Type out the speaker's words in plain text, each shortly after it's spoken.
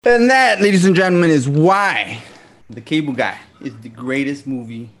And that, ladies and gentlemen, is why The Cable Guy is the greatest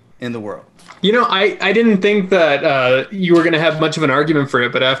movie in the world. You know, I didn't think that you were going to have much of an argument for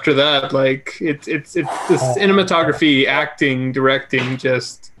it, but after that, like, it's the cinematography, acting, directing,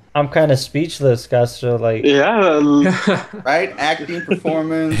 just... I'm kind of speechless, guys. So, like... Yeah. Right? Acting,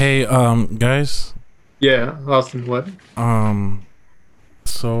 performance. Hey, guys. Yeah, Austin, what?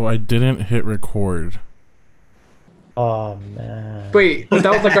 So I didn't hit record. Oh, man. Wait, that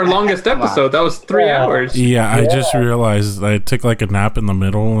was like our longest episode. That was 3 hours. Yeah, I just realized I took like a nap in the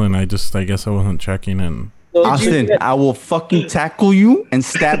middle, and I guess I wasn't checking in. Austin, I will fucking tackle you and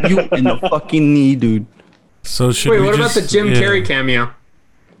stab you in the fucking knee, dude. So should Wait, we what just, about the Jim Carrey cameo?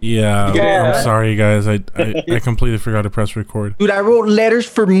 Yeah, I'm sorry, guys. I completely forgot to press record. Dude, I wrote letters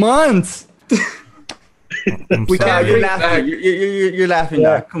for months. I'm We sorry. can't You're bring laughing. You're laughing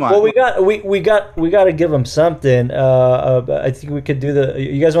now. Come on. Well, we got to give him something. I think we could do the.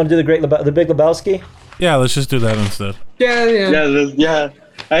 You guys want to do the Big Lebowski? Yeah, let's just do that instead. Yeah.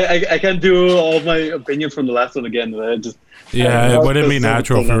 I can't do all my opinion from the last one again. Yeah, it wouldn't be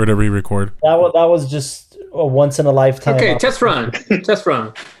natural if we were to re-record. That was just a once in a lifetime. Okay, test run. Test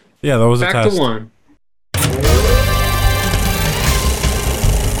run. Yeah, that was a Back test. to 1.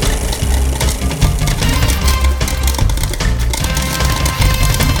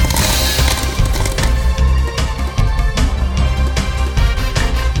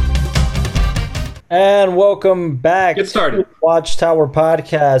 And welcome back Get started. to Watchtower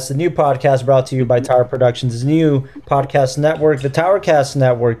Podcast, the new podcast brought to you by Tower Productions' new podcast network, the Towercast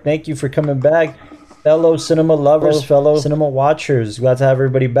Network. Thank you for coming back, fellow cinema lovers, fellow cinema watchers. Glad to have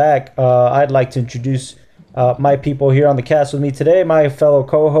everybody back. I'd like to introduce my people here on the cast with me today. My fellow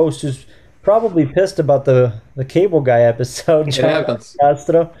co-host who's probably pissed about the Cable Guy episode, It John happens.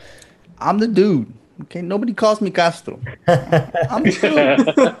 Castro. I'm the dude. Okay, nobody calls me Castro. I'm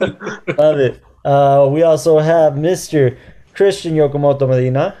the dude. Love it. We also have Mr. Christian Yokomoto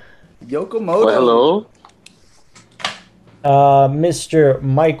Medina. Yokomoto. Well, hello. Mr.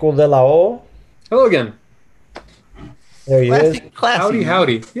 Michael De La O. Hello again. There he is. Classy.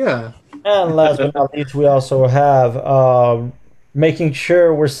 Howdy. Yeah. And last but not least, we also have making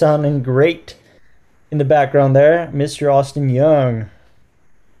sure we're sounding great in the background there, Mr. Austin Young.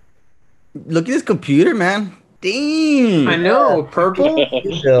 Look at this computer, man. Damn. I know. Purple?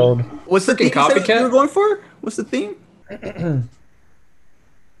 Build. What's the theme Freaking you said copycat? you were going for? What's the theme? Red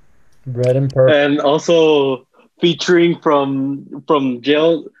and purple. And also featuring from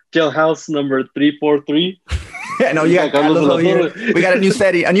jailhouse number 343. I know you got Yeah, Carlos Carlos over here. Lozano. We got a new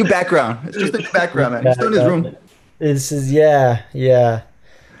setting, a new background. It's just a new background, man. He's still in his room. This is, yeah.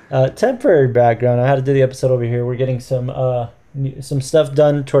 Temporary background. I had to do the episode over here. We're getting some stuff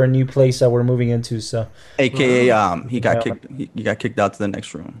done to our new place that we're moving into. So, AKA, he got kicked. He got kicked out to the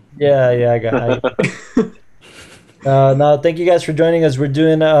next room. yeah, I got. No, thank you guys for joining us. We're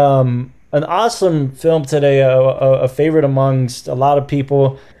doing an awesome film today, a favorite amongst a lot of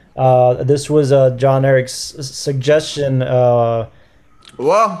people. This was John Eric's suggestion. Well,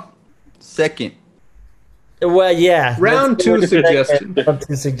 second. Well, yeah. Round 2 suggestion. Round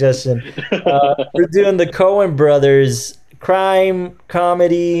 2 suggestion. We're doing the Coen brothers crime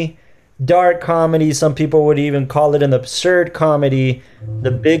comedy, dark comedy. Some people would even call it an absurd comedy. The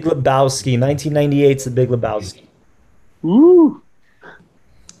Big Lebowski, 1998's The Big Lebowski. Ooh.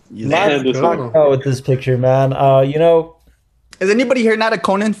 Lots to this talk one. about with this picture, man. Is anybody here not a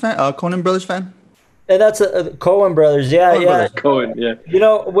Conan fan? Conan Brothers fan? And that's a Coen brothers. Yeah, Coen yeah. brothers. Cohen, yeah. You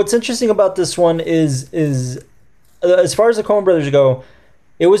know what's interesting about this one is as far as the Coen brothers go,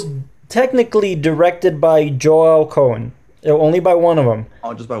 it was technically directed by Joel Coen, only by one of them,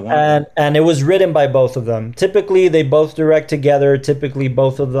 Oh, just by one. and it was written by both of them. Typically, they both direct together. Typically,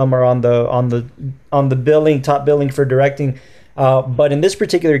 both of them are on the billing, top billing for directing. But in this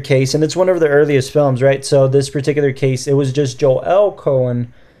particular case, and it's one of the earliest films, right? So this particular case, it was just Joel Coen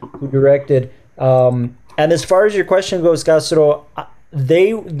who directed. And as far as your question goes, Castro,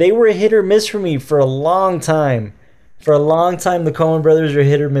 they were a hit or miss for me for a long time. For a long time, the Coen brothers were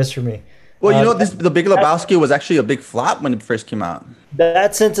hit or miss for me. Well, you know, The Big Lebowski was actually a big flop when it first came out.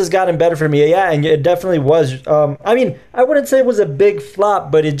 That since has gotten better for me. Yeah, and it definitely was. I mean, I wouldn't say it was a big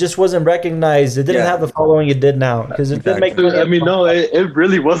flop, but it just wasn't recognized. It didn't Yeah. have the following it did now because it didn't make. Exactly. I mean, no, it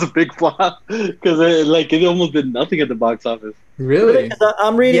really was a big flop because it almost did nothing at the box office. Really?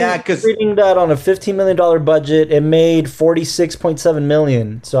 I'm reading. Yeah, 'cause- reading that on a $15 million budget, it made $46.7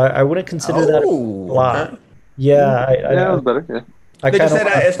 million. So I wouldn't consider that a flop. okay. Yeah, Yeah, it was better. Yeah. I They just kind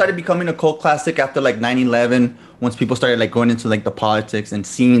said of. it started becoming a cult classic after like 9/11 once people started like going into like the politics and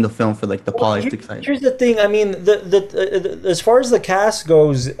seeing the film for like the politics side. Here's the thing. I mean, the as far as the cast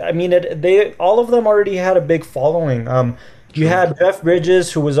goes, I mean, they all of them already had a big following. You had Jeff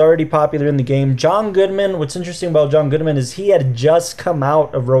Bridges, who was already popular in the game. John Goodman. What's interesting about John Goodman is he had just come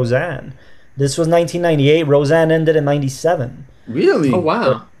out of Roseanne. This was 1998. Roseanne ended in 97. Really? Oh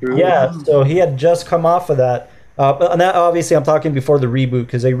wow. Yeah, so he had just come off of that. And that, obviously, I'm talking before the reboot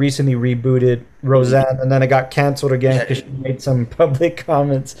because they recently rebooted Roseanne, and then it got canceled again because she made some public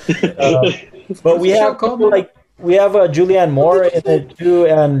comments. But we have Julianne Moore in it too,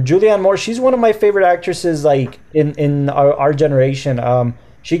 and Julianne Moore, she's one of my favorite actresses, like in our generation.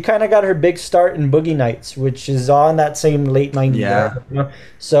 She kind of got her big start in Boogie Nights, which is on that same late 90s. Yeah. You know?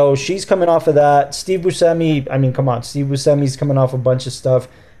 So she's coming off of that. Steve Buscemi, I mean, come on, Steve Buscemi's coming off a bunch of stuff.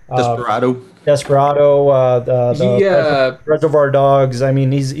 Desperado, the Reservoir Dogs. I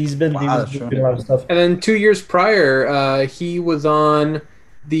mean, he's been doing a lot of stuff. And then 2 years prior, he was on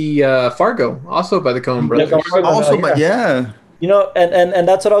the Fargo, also by the Coen brothers. You know, and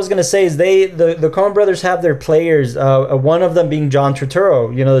that's what I was gonna say is the Coen brothers have their players. One of them being John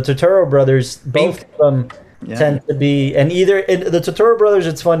Turturro. You know, the Turturro brothers, both of them tend to be, and either in the Turturro brothers,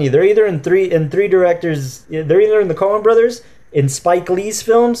 it's funny. They're either in three directors. They're either in the Coen brothers, in Spike Lee's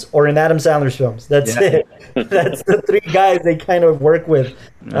films, or in Adam Sandler's films. That's it. That's the three guys they kind of work with.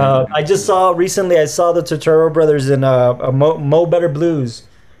 I just saw recently. I saw the Turturro brothers in Mo Better Blues.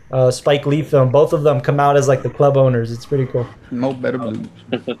 Spike Lee film. Both of them come out as like the club owners. It's pretty cool. Mo Better Blues.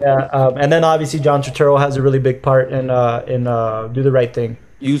 And then obviously John Turturro has a really big part in Do the Right Thing.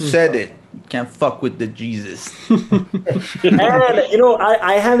 You said it. You can't fuck with the Jesus. And you know,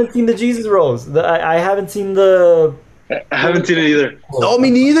 I haven't seen the Jesus Rolls. I haven't seen the. I haven't seen it either. No, me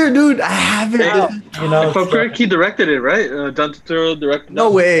neither, dude. I haven't. You know, If I'm correct, he directed it, right? John Turturro directed. No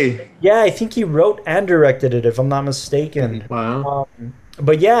way. Yeah, I think he wrote and directed it, if I'm not mistaken. Wow.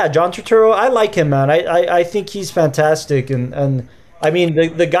 But yeah, John Turturro, I like him, man. I think he's fantastic, and I mean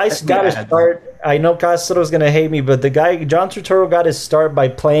the guy's got his start. I know Castro's gonna hate me, but the guy John Turturro got his start by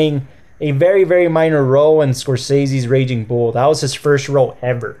playing a very, very minor role in Scorsese's Raging Bull. That was his first role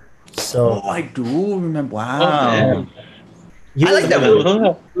ever. So I do remember. Wow. He I like that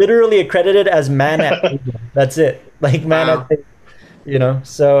movie. Literally accredited as man at table. That's it. Like man at table. You know,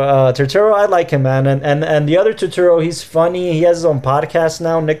 so Turturro, I like him, man, and the other Turturro, he's funny. He has his own podcast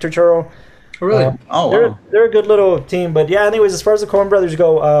now, Nick Turturro. Really? They're a good little team. But yeah, anyways, as far as the Coen brothers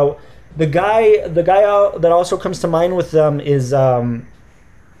go, the guy that also comes to mind with them is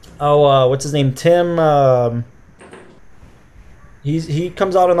what's his name? Tim. He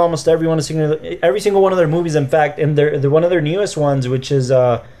comes out in almost every single one of their movies. In fact, in their one of their newest ones, which is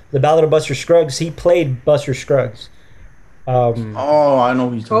The Ballad of Buster Scruggs, he played Buster Scruggs. I know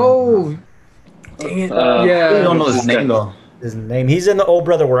who you're talking about. Dang it. I don't know his name though. His name. He's in the Old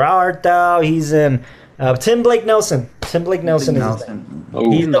Brother Where Art Thou. He's in Tim Blake Nelson. Tim Blake Nelson is his name.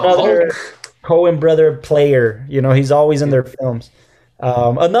 He's another Coen brother player. You know, he's always in their films.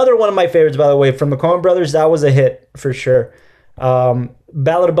 Another one of my favorites, by the way, from the Coen brothers. That was a hit for sure.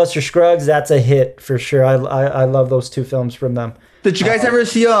 Ballad of Buster Scruggs. That's a hit for sure. I love those two films from them. Did you guys ever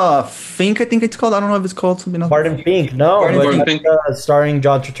see Fink? I think it's called. I don't know if it's called something else. Barton Fink. No, Barton Fink. Starring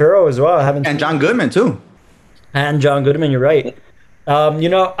John Turturro as well. I haven't. And John Goodman too. And John Goodman. You're right. You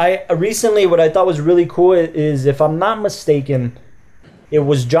know, I recently what I thought was really cool is, if I'm not mistaken, it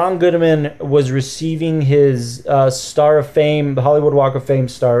was John Goodman was receiving his Star of Fame, the Hollywood Walk of Fame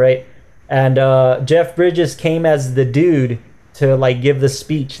star, right? And Jeff Bridges came as the dude to like give the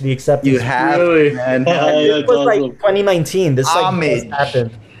speech, the acceptance. You have, really? Man. It was like 2019. This like just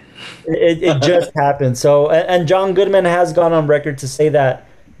happened. It just happened. So, and John Goodman has gone on record to say that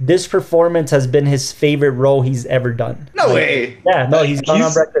this performance has been his favorite role he's ever done. No way. Yeah, no, he's gone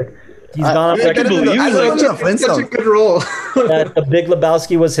on record. He's gone on record. Such a good role. That the Big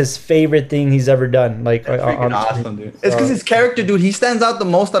Lebowski was his favorite thing he's ever done. Like, freaking awesome, dude. It's because his character, dude, he stands out the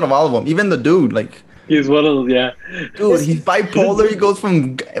most out of all of them. Even the dude, like. He's one of them, Dude, he's bipolar. He goes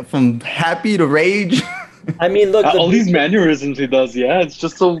from happy to rage. I mean, look, all these mannerisms he does. Yeah, it's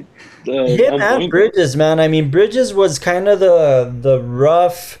just so. Him and Bridges, man. I mean, Bridges was kind of the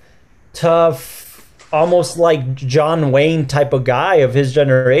rough, tough, almost like John Wayne type of guy of his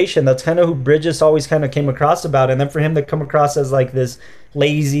generation. That's kind of who Bridges always kind of came across about. And then for him to come across as like this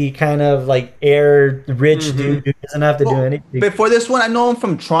lazy kind of like rich dude who doesn't have to do anything. Before this one, I know him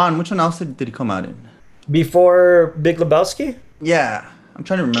from Tron. Which one else did he come out in? Before Big Lebowski? Yeah, I'm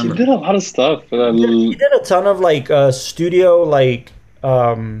trying to remember. He did a lot of stuff. He did a ton of like studio, like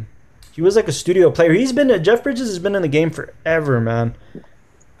he was like a studio player. Jeff Bridges has been in the game forever, man.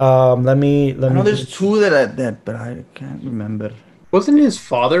 Let me. I know there's two but I can't remember. Wasn't his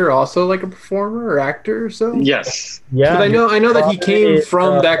father also like a performer or actor or so? Yes. Yeah, But I know that he came is,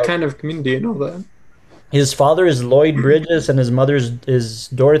 from that kind of community and all that. his father is Lloyd Bridges and his mother is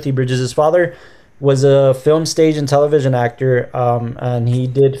Dorothy Bridges. His father was a film, stage, and television actor, and he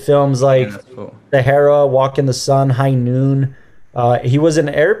did films like Yeah, that's cool. Sahara, Walk in the Sun, High Noon. He was in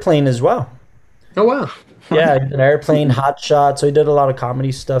Airplane as well. Oh wow. Yeah, an Airplane, Hot Shot. So he did a lot of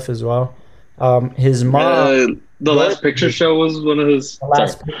comedy stuff as well. His mom, The Last Picture Show was one of his. the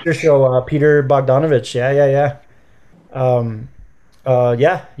Last Picture Show, Peter Bogdanovich. Yeah.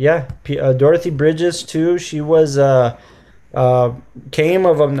 Dorothy Bridges too. She was came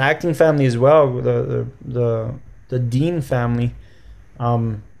of an acting family as well. The Dean family.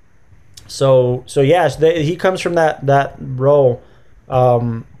 So yeah, he comes from that role.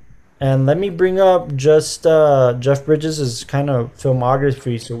 And let me bring up just Jeff Bridges' kind of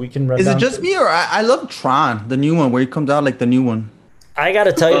filmography so we can run Is down. it just me or I love Tron, the new one where he comes out like the new one? I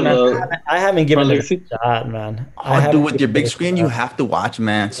gotta tell you, man, I haven't given it Legacy? a shot, man. I Oh, haven't dude, with your given big it a screen, shot. you have to watch,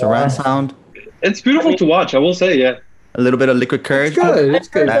 man. Surround sound, It's beautiful to watch, I will say, yeah. a little bit of liquid courage. Good. It's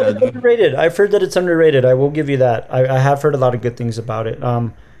I've heard good. that it's underrated. I've heard that it's underrated. I will give you that. I have heard a lot of good things about it.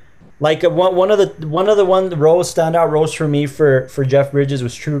 Like one of the standout roles for me for Jeff Bridges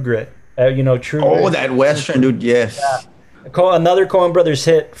was True Grit. True Oh, Grit. that Western, dude, yes. Another Coen Brothers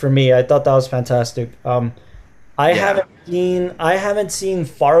hit for me. I thought that was fantastic. I haven't seen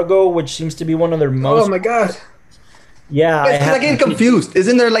Fargo, which seems to be one of their most. Oh my god. Yeah, Yes, 'cause I get confused.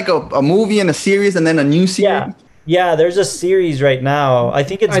 Isn't there like a movie and a series and then a new series? Yeah. There's a series right now. I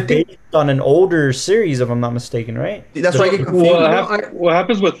think it's based on an older series, if I'm not mistaken, right? That's why I get confused. What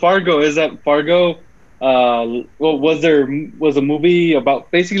happens with Fargo is that Fargo, was a movie about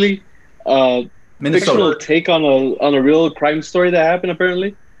basically fictional Minnesota. take on a real crime story that happened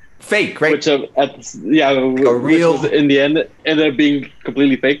apparently, Fake, right? which which real- was, in the end ended up being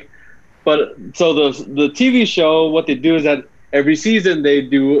completely fake. But so the TV show, what they do is that every season they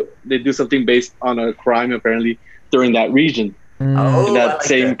do something based on a crime apparently during that region. Oh, In I that like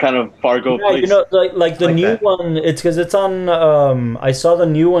same that. kind of Fargo Yeah, place. like the like new that. one. It's because it's on. I saw the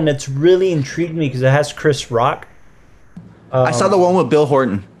new one. It's really intrigued me because it has Chris Rock. I saw the one with Bill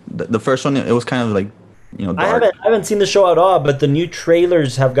Horton. The first one, it was kind of like, I dark. haven't seen the show at all, but the new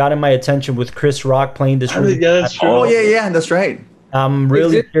trailers have gotten my attention with Chris Rock playing this. Really, Yeah, that's true. Oh, yeah, that's right. I'm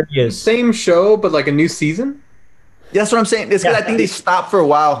really Is it curious. Same show, but like a new season? That's what I'm saying. It's 'cause I think they stopped for a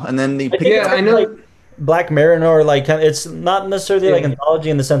while and then they picked think Yeah, it's I know. like Black Mirror, or like it's not necessarily like anthology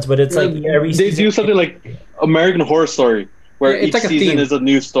in the sense, but it's like every They season. do something like American Horror Story, where Yeah, it's each like a season theme. is a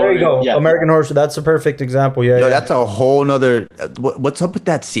new There story. you go, Yeah. American Horror. That's a perfect example. Yeah, Yo, yeah. that's a whole nother. What's up with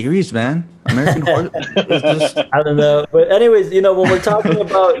that series, man? American Horror. It's just, I don't know, but anyways, when we're talking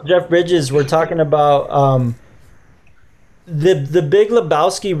about Jeff Bridges, we're talking about the Big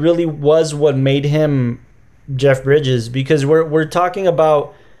Lebowski really was what made him Jeff Bridges, because we're talking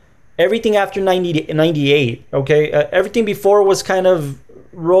about everything after 98. Okay, everything before was kind of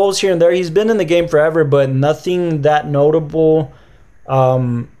roles here and there. He's been in the game forever, but nothing that notable.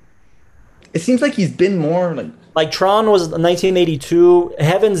 it seems like he's been more like Tron was 1982.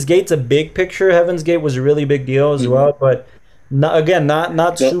 Heaven's Gate's a big picture. Heaven's Gate was a really big deal as well, but not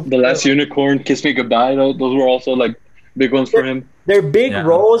super. The Last Unicorn, Kiss Me Goodbye. Those were also like big ones for him. They're big Yeah.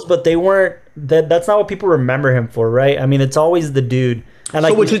 roles, but they weren't. That's not what people remember him for, right? I mean, it's always the dude. And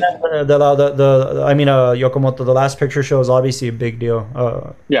like So which you said, Yokomoto, the Last Picture Show is obviously a big deal.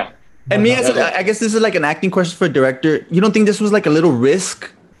 Yeah. And me, I guess this is like an acting question for a director. You don't think this was like a little risk?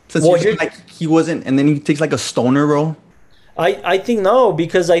 Since Well, usually, like he wasn't, and then he takes like a stoner role. I think no,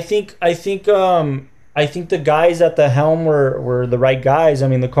 because I think the guys at the helm were the right guys. I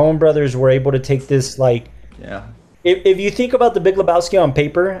mean, the Coen brothers were able to take this like. Yeah. If you think about the Big Lebowski on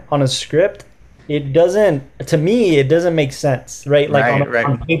paper, on a script, it doesn't make sense, right? Like Right.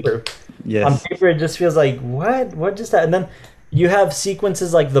 on paper. Yes. On paper, it just feels like what just that, and then you have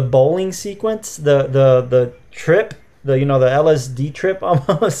sequences like the bowling sequence, the trip, the LSD trip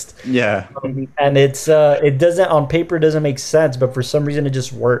almost, Yeah. and it doesn't on paper doesn't make sense, but for some reason it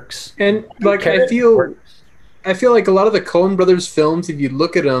just works. And like I feel like a lot of the Coen brothers films, if you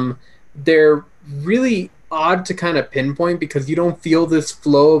look at them, they're really odd to kind of pinpoint because you don't feel this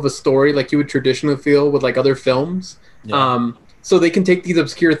flow of a story like you would traditionally feel with like other films. Yeah. So they can take these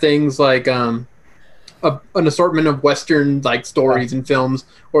obscure things like an assortment of Western like stories and films,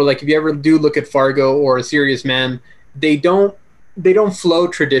 or like if you ever do look at Fargo or A Serious Man, they don't they don't flow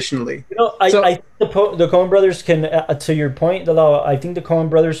traditionally. You know, I think the Coen brothers can, to your point, Dalal, I think the Coen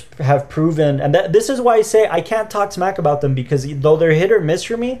brothers have proven, and this is why I say I can't talk smack about them, because though they're hit or miss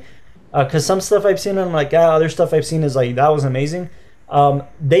for me, because some stuff I've seen, I'm like, other stuff I've seen is like, that was amazing.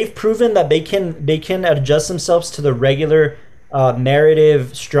 They've proven that they can adjust themselves to the regular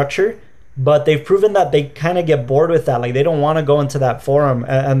narrative structure, but they've proven that they kind of get bored with that. Like, they don't want to go into that forum.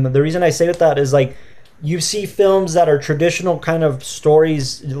 And the reason I say with that is, like, you see films that are traditional kind of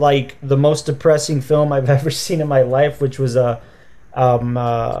stories, like the most depressing film I've ever seen in my life, which was the film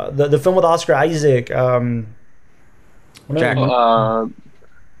with Oscar Isaac. Jack.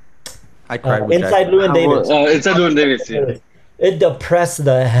 I cried with Inside Jack. Llewyn Davis. Inside Llewyn Davis, yeah. It depressed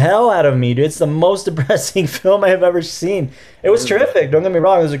the hell out of me, dude. It's the most depressing film I have ever seen. It was terrific. Don't get me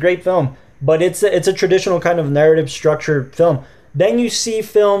wrong. It was a great film, but it's a traditional kind of narrative structured film. Then you see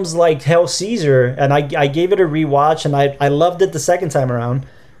films like Hail Caesar, and I gave it a rewatch, and I loved it the second time around.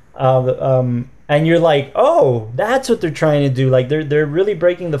 And you're like, oh, that's what they're trying to do. Like, they're really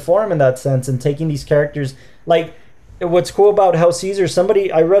breaking the form in that sense and taking these characters. Like, what's cool about Hail Caesar,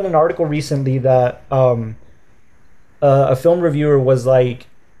 I read an article recently that a film reviewer was like,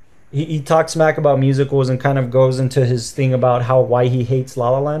 he talks smack about musicals and kind of goes into his thing about why he hates La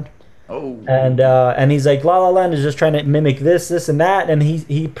La Land. Oh. And he's like, La La Land is just trying to mimic this and that, and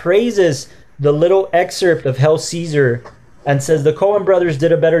he praises the little excerpt of Hail Caesar and says the Coen brothers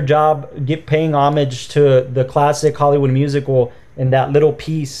did a better job paying homage to the classic Hollywood musical in that little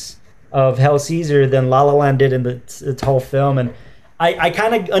piece of Hail Caesar than La La Land did in its whole film. And I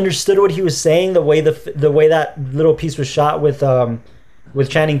kind of understood what he was saying, the way that little piece was shot with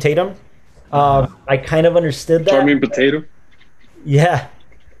Channing Tatum. I kind of understood that. Charming Potato. Yeah.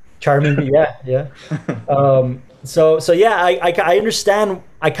 Charming, yeah. So yeah, I understand.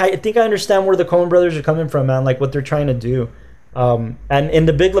 I think I understand where the Coen brothers are coming from, man. Like, what they're trying to do. And in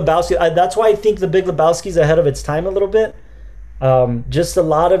the Big Lebowski, that's why I think the Big Lebowski is ahead of its time a little bit. Just a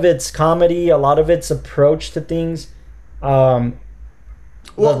lot of its comedy, a lot of its approach to things. Well,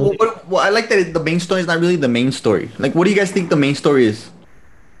 I like that the main story is not really the main story. Like, what do you guys think the main story is?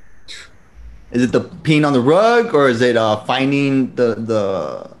 Is it the peeing on the rug, or is it finding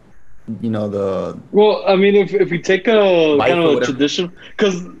the Well, I mean, if we take a Life kind or of a whatever. tradition,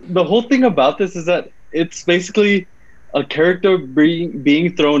 because the whole thing about this is that it's basically a character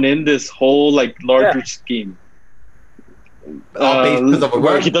being thrown in this whole like larger scheme. based because of a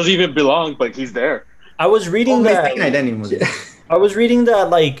Where rug? he doesn't even belong, but he's there. I was reading that. Mistaken identity was it? I was reading that,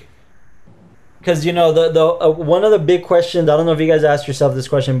 like, because the one of the big questions. I don't know if you guys asked yourself this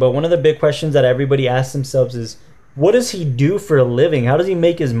question, but one of the big questions that everybody asks themselves is, what does he do for a living? How does he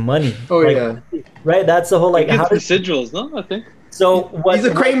make his money? Oh, Like, yeah. right. That's the whole, like, He how gets does residuals, no? I think. so what? He's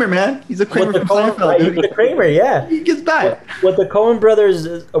a Kramer, man. He's a Kramer What the from Coen, Seinfeld, right, he's dude. the Kramer, yeah. He gets back. What the Coen brothers,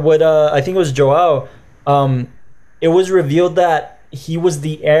 I think it was Joel, it was revealed that he was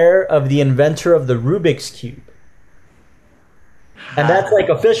the heir of the inventor of the Rubik's Cube. And that's like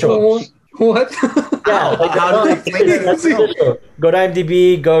official. What? Yeah, like, How do they explain that? that's official. Go to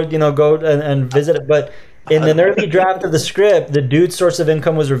IMDb, go and visit it. But in an early draft of the script, the dude's source of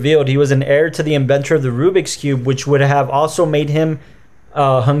income was revealed. He was an heir to the inventor of the Rubik's Cube, which would have also made him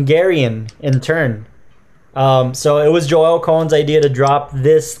Hungarian in turn. So it was Joel Coen's idea to drop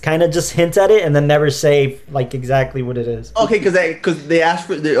this, kind of just hint at it, and then never say like exactly what it is. Okay, because they asked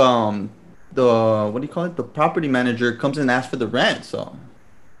for the what do you call it? The property manager comes in and asks for the rent. So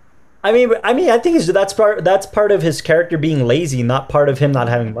I mean, I think that's part of his character being lazy, not part of him not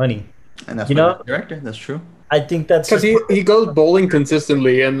having money. and that's You why know? he's the director. That's true. I think that's Because he goes bowling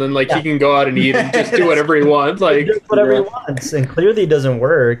consistently, and then like he can go out and eat and just do whatever he wants. Like, just whatever he wants, and clearly it doesn't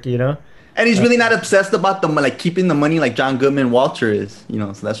work. And he's really not obsessed about keeping the money like John Goodman Walter is.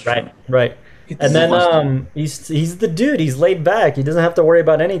 So that's true. Right. And then he's the dude. He's laid back. He doesn't have to worry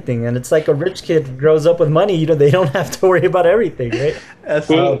about anything. And it's like a rich kid grows up with money. They don't have to worry about everything, right? That's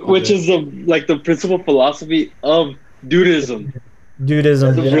Which is the principal philosophy of dudism.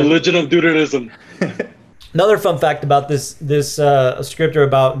 Dudism. The Yeah. religion of dudism. Another fun fact about this scripter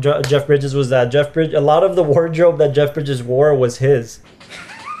about Jeff Bridges was that a lot of the wardrobe that Jeff Bridges wore was his.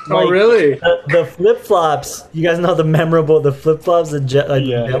 oh really? The flip flops. You guys know the flip flops.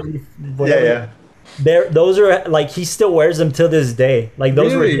 yeah. Those are like he still wears them till this day. Like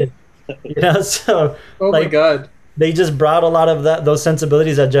those Really? were his. So Oh my god. they just brought a lot of those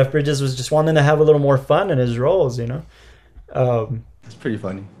sensibilities that Jeff Bridges was just wanting to have a little more fun in his roles. That's pretty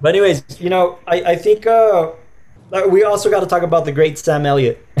funny. But anyways, I think we also got to talk about the great Sam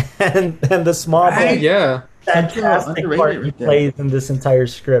Elliott and the small Right. Yeah. fantastic Underrated part he right there. plays in this entire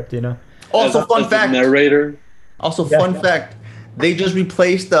script. Also, fun As the fact. narrator. Also, Yeah. fun fact. they just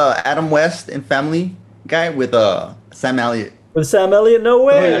replaced Adam West and Family Guy with Sam Elliott. With Sam Elliott, no Oh,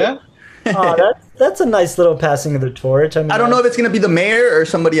 way. yeah. Oh, that's a nice little passing of the torch. I mean, I don't know if it's gonna be the mayor or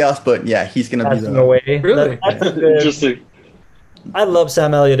somebody else, but yeah, he's gonna be passing the. away. Really? That's a good- Interesting. I love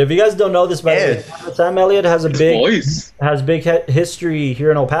Sam Elliott. If you guys don't know this, by the way, Yes. Sam Elliott has a His big voice. history here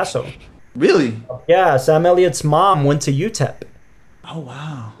in El Paso. Really? Yeah, Sam Elliott's mom went to UTEP. Oh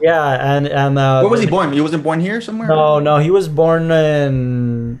wow. Yeah, and Where was he born? He wasn't born here somewhere. No, he was born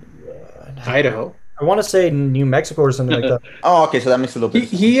in Idaho. I want to say New Mexico or something like that. Oh, okay. So that makes a little bit.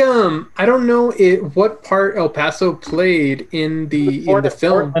 He I don't know what part El Paso played in the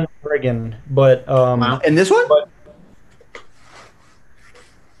film. Portland, Oregon, but And this one?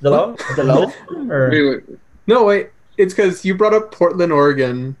 the low or Wait. No, wait. It's because you brought up Portland,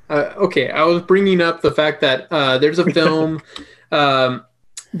 Oregon. Okay, I was bringing up the fact that there's a film, The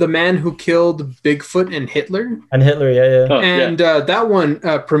Man Who Killed Bigfoot and Hitler, and Hitler, yeah. Oh, and that one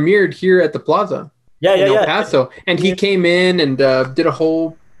premiered here at the Plaza in El Paso, and he came in and did a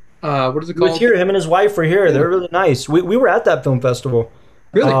whole what is it He was called? here. Him and his wife were here. They're really nice. We were at that film festival.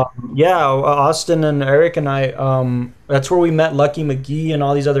 Really? Yeah, Austin and Eric and I. That's where we met Lucky McGee and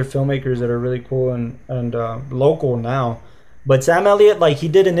all these other filmmakers that are really cool and local now. But Sam Elliott, like, he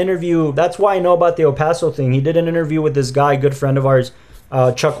did an interview. That's why I know about the El Paso thing. He did an interview with this guy, good friend of ours,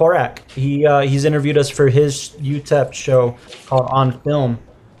 Chuck Horak. He's interviewed us for his UTEP show called On Film.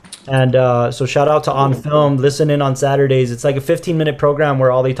 And so shout out to On Film. Listen in on Saturdays. It's like a 15-minute program where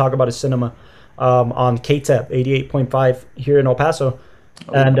all they talk about is cinema on KTEP 88.5 here in El Paso.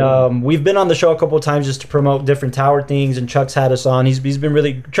 And we've been on the show a couple of times just to promote different tower things, and Chuck's had us on. He's been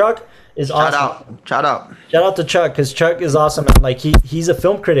really. Chuck is awesome. Shout out to Chuck, because Chuck is awesome. Like he's a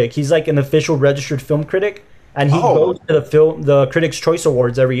film critic. He's like an official registered film critic, and he goes to the Critics' Choice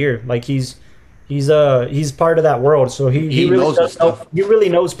Awards every year. Like he's part of that world. So he really knows stuff. He really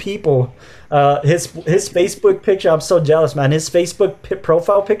knows people. His Facebook picture. I'm so jealous, man. His Facebook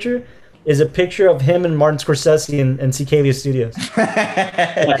profile picture is a picture of him and Martin Scorsese in Cicavia Studios.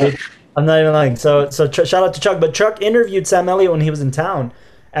 I'm not even lying. So shout out to Chuck. But Chuck interviewed Sam Elliott when he was in town,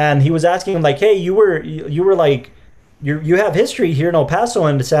 and he was asking him like, "Hey, you were like, you have history here in El Paso,"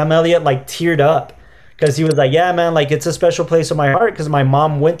 and Sam Elliott like teared up because he was like, "Yeah, man, like it's a special place in my heart because my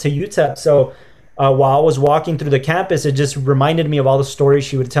mom went to UTEP, so." While I was walking through the campus, it just reminded me of all the stories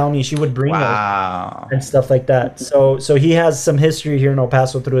she would tell me. She would bring us and stuff like that. So he has some history here in El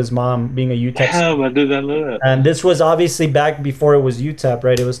Paso through his mom being a UTEP student. I did not know that. And this was obviously back before it was UTEP,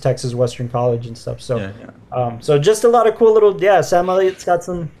 right? It was Texas Western College and stuff. So, so just a lot of cool little Sam Elliott's got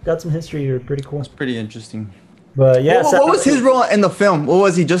some history here. Pretty cool. That's pretty interesting. But yeah, what was his role in the film? What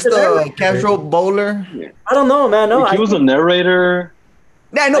was he? Just a casual bowler? I don't know, man. No, he was a narrator.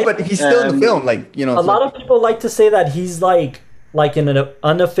 Yeah, I know, but he's still in the film, like, you know. A lot of people like to say that he's like an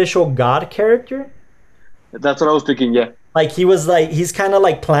unofficial God character. That's what I was thinking. Yeah, like he's kind of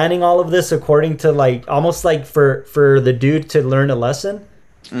like planning all of this according to like almost like for the dude to learn a lesson.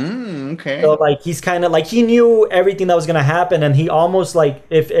 Okay. So like he's kind of like he knew everything that was gonna happen, and he almost like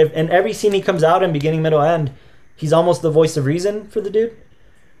if in every scene he comes out in beginning, middle, end, he's almost the voice of reason for the dude.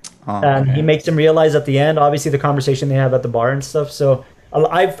 And he makes him realize at the end, obviously the conversation they have at the bar and stuff. So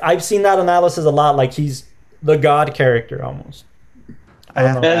I've seen that analysis a lot. Like he's the God character almost.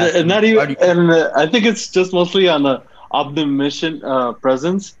 and not even. And I think it's just mostly on the omniscient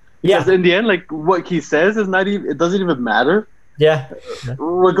presence. Because in the end, like what he says is not even. It doesn't even matter. Yeah.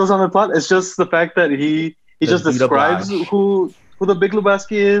 What goes on in the plot? It's just the fact that he just describes who the Big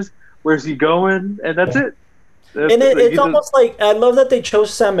Lebowski is, where's he going, and that's it. And it's almost like I love that they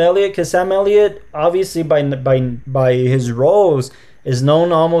chose Sam Elliott, because Sam Elliott, obviously by his roles, is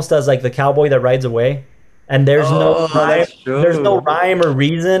known almost as like the cowboy that rides away, and there's no rhyme or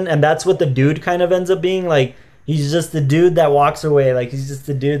reason, and that's what the dude kind of ends up being. Like he's just the dude that walks away, like he's just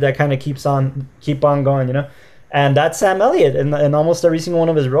the dude that kind of keep on going, you know. And that's Sam Elliott in almost every single one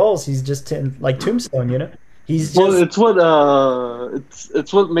of his roles. He's just like Tombstone, you know. He's just it's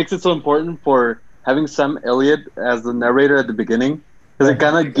what makes it so important for having Sam Elliott as the narrator at the beginning, because it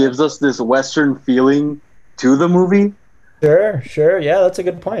kind of gives us this Western feeling to the movie. Sure, yeah, that's a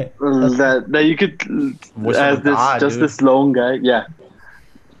good point. That you could as this lone guy,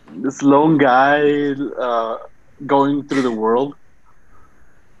 this lone guy going through the world.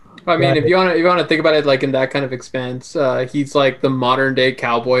 I mean, if you want to think about it like in that kind of expanse, he's like the modern day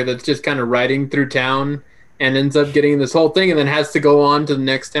cowboy that's just kind of riding through town and ends up getting this whole thing, and then has to go on to the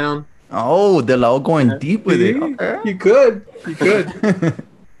next town. Oh, they're all going deep with it. Okay. You could.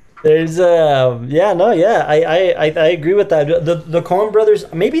 There's I agree with that. The Coen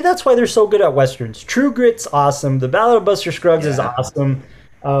brothers, maybe that's why they're so good at westerns. True Grit's awesome. The Ballad of Buster Scruggs is awesome.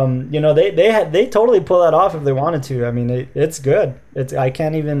 They totally pull that off if they wanted to. I mean, it's good. I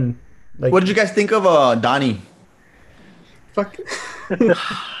can't even like. What did you guys think of Donnie? Fuck.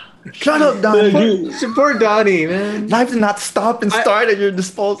 Shut up, Donnie. Support Donnie, man. Life did not stop and start at your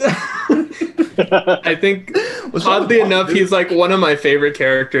disposal. I think, oddly enough, he's like one of my favorite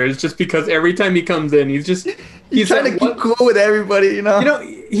characters, just because every time he comes in, he's trying to keep cool with everybody, you know. You know,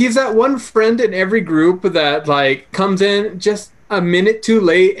 he's that one friend in every group that like comes in just a minute too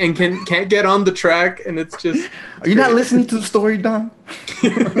late and can't get on the track, and it's just. Are you not listening to the story, Don?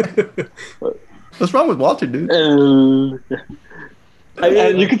 What's wrong with Walter, dude? I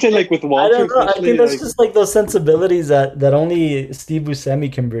mean, you could say like with Walter. I don't know. I think that's just like those sensibilities that only Steve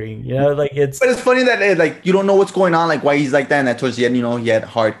Buscemi can bring. You know, like it's. But it's funny that like you don't know what's going on, like why he's like that, and that towards the end, you know, he had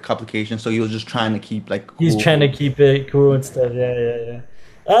heart complications, so he was just trying to keep like. Cool. He's trying to keep it cool and stuff. Yeah.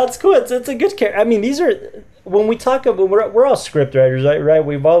 It's cool. It's a good character. I mean, these are when we talk about we're all script writers, right?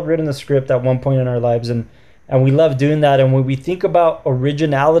 We've all written a script at one point in our lives, and we love doing that. And when we think about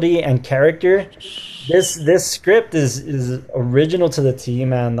originality and character. This script is original to the T,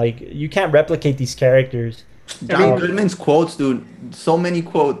 man. Like you can't replicate these characters. John Goodman's quotes, dude. So many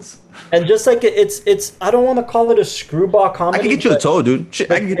quotes. And just like it's I don't want to call it a screwball comedy. I can get you a toe, dude.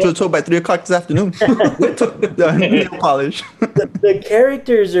 Shit, I can get you a toe by 3:00 this afternoon. Nail polish. The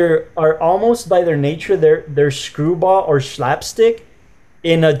characters are almost by their nature they're screwball or slapstick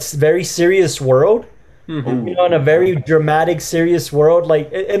in a very serious world. Mm-hmm. You know, in a very dramatic, serious world, like,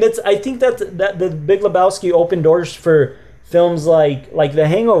 and it's. I think that the Big Lebowski opened doors for films like The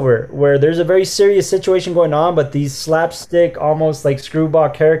Hangover, where there's a very serious situation going on, but these slapstick, almost like screwball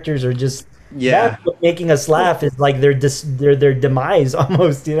characters are just that's what making us laugh is like their demise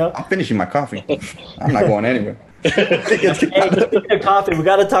almost. You know, I'm finishing my coffee. I'm not going anywhere. Hey, speaking of coffee, we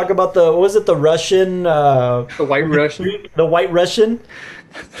got to talk about the Russian, the White Russian, the White Russian.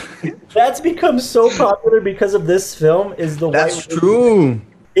 That's become so popular because of this film. That's true.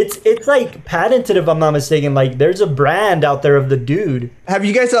 It's like patented, if I'm not mistaken. Like there's a brand out there of the dude. Have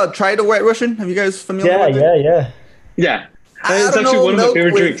you guys tried the White Russian? Have you guys familiar with it? Yeah. It's actually one of my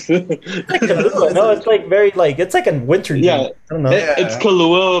favorite drinks. No, it's like very like it's like a winter drink. Yeah, I don't know. It's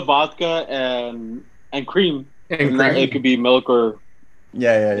Kahlua, vodka, and cream. And cream. It could be milk or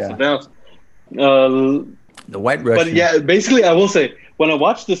something else. The White Russian. But yeah, basically, I will say when I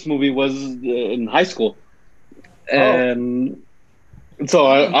watched this movie was in high school, and so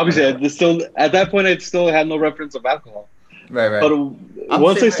obviously at that point I still had no reference of alcohol. Right. But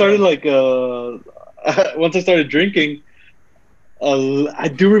once I started once I started drinking, I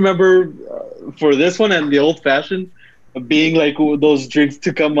do remember for this one and the old fashioned being like those drinks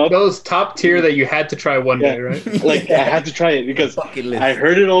to come up. Those top tier that you had to try one day, right? Like I had to try it because I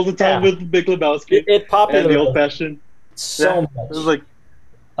heard it all the time with Big Lebowski. It popular. And the old fashioned. So much. It was like.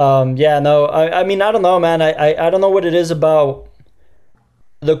 I mean, I don't know, man. I don't know what it is about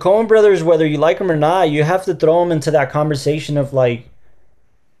the Coen brothers, whether you like them or not. You have to throw them into that conversation of like,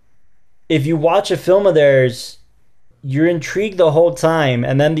 if you watch a film of theirs, you're intrigued the whole time,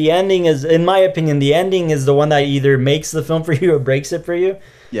 and then the ending is, in my opinion, the ending is the one that either makes the film for you or breaks it for you.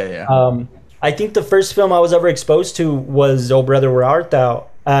 Yeah. I think the first film I was ever exposed to was Oh Brother, Where Art Thou?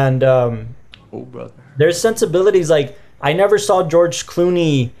 And Oh Brother, there's sensibilities like. I never saw George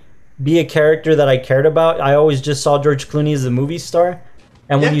Clooney be a character that I cared about. I always just saw George Clooney as a movie star.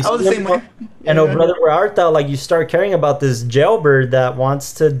 And when you see him, Oh Brother, Where Art Thou? Like you start caring about this jailbird that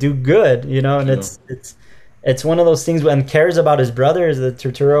wants to do good, you know, and it's one of those things and cares about his brothers, the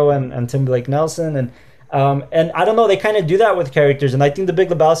Turturro and Tim Blake Nelson, and I don't know, they kind of do that with characters, and I think the Big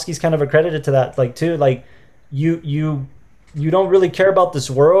Lebowski's kind of accredited to that, like too, like you don't really care about this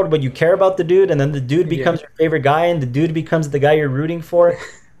world, but you care about the dude, and then the dude becomes your favorite guy, and the dude becomes the guy you're rooting for.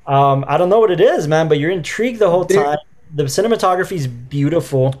 I don't know what it is, man, but you're intrigued the whole time. The cinematography is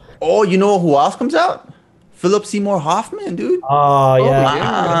beautiful. Oh, you know who else comes out? Philip Seymour Hoffman, dude. Oh, yeah.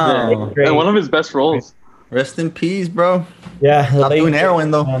 Wow. And one of his best roles. Rest in peace, bro. Yeah. Stop doing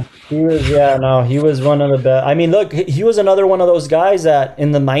heroin, though. He was one of the best. I mean, look, he was another one of those guys that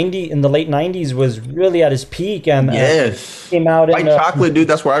in the late 90s was really at his peak. And came out White Chocolate, dude,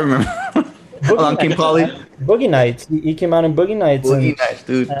 that's where I remember. Along King Polly. Boogie Nights. He came out in Boogie Nights. Boogie Nights,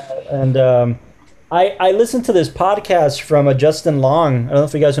 dude. And I listened to this podcast from Justin Long. I don't know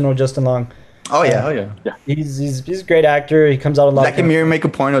if you guys know Justin Long. Oh yeah. He's a great actor. He comes out a lot. That can make a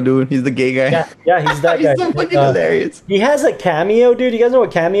porno, dude. He's the gay guy. Yeah, he's that guy. He's so fucking hilarious. He has a cameo, dude. You guys know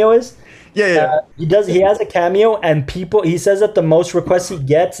what cameo is? Yeah. He has a cameo, and he says that the most requests he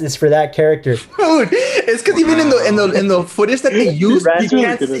gets is for that character. Dude, it's because even in the footage that they use,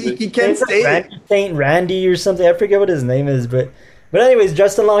 he can't say it. Saint Randy or something. I forget what his name is, but anyways,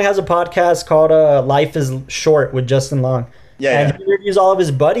 Justin Long has a podcast called "Life Is Short" with Justin Long. And he interviews all of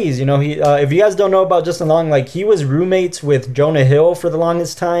his buddies. You know, if you guys don't know about Justin Long, like he was roommates with Jonah Hill for the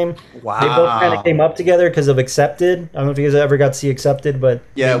longest time. Wow. They both kind of came up together because of Accepted. I don't know if you guys ever got to see Accepted, but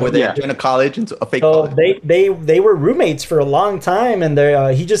where they joined a college into a fake so college. they were roommates for a long time, and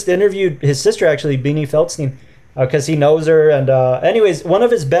he just interviewed his sister actually, Beanie Feldstein, because he knows her. And anyways, one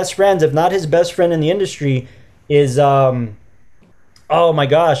of his best friends, if not his best friend in the industry, is oh my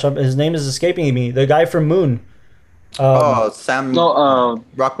gosh, his name is escaping me. The guy from Moon. Sam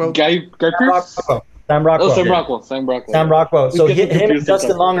Rockwell? Guy Pearce? Sam Rockwell. Sam Rockwell. Sam Rockwell. So him and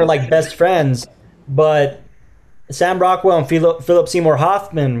Justin Long are like best friends, but Sam Rockwell and Philip Seymour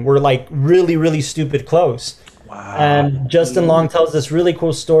Hoffman were like really, really stupid close. Wow. And Justin Long tells this really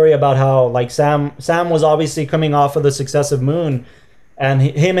cool story about how like Sam was obviously coming off of the success of Moon, and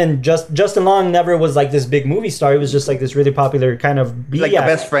him and Justin Long never was like this big movie star. He was just like this really popular kind of B like the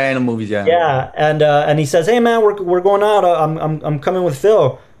best friend in movies, yeah. Yeah, and he says, "Hey man, we're going out. I'm coming with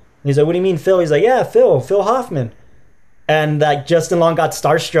Phil." And he's like, "What do you mean, Phil?" He's like, "Yeah, Phil Hoffman." And like Justin Long got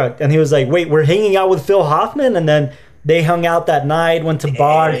starstruck, and he was like, "Wait, we're hanging out with Phil Hoffman?" And then they hung out that night, went to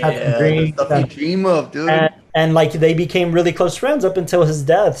bars, had some drinks, stuff you dream of, dude. And like they became really close friends up until his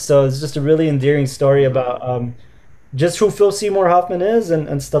death. So it's just a really endearing story about just who Phil Seymour Hoffman is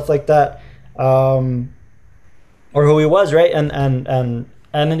and stuff like that, or who he was, right? And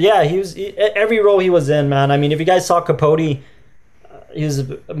yeah, every role he was in, man. I mean, if you guys saw Capote, he was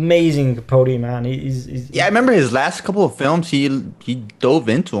amazing. Capote, man. He's I remember his last couple of films. He dove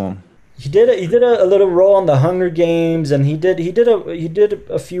into him. He did a little role on the Hunger Games, and he did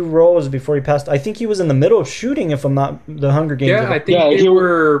a few roles before he passed. I think he was in the middle of shooting, if I'm not the Hunger Games. Yeah, I think they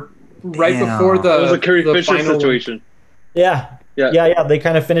were right before the. It was a Carrie Fisher final situation. Yeah. They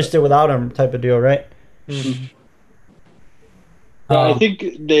kind of finished it without him, type of deal, right? Mm-hmm. I think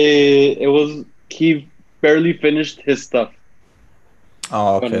he barely finished his stuff.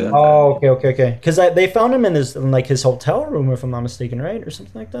 Oh, okay. Okay. Because they found him in his hotel room, if I'm not mistaken, right, or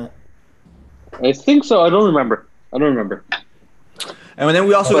something like that. I think so. I don't remember. And then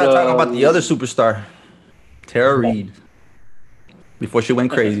we also got to talk about the other superstar, Tara Reid, before she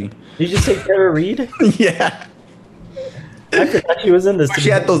went crazy. Did you just say Tara Reid? Yeah. I forgot she was in this. She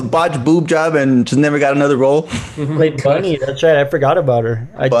had those botched boob job and just never got another role. Played Bunny. That's right. I forgot about her.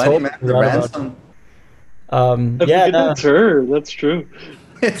 Bunny, man, the ransom. That's her. That's true.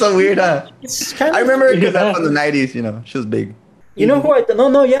 It's so weird, huh? It's kind of. I remember her because I'm from the '90s. You know, she was big. You know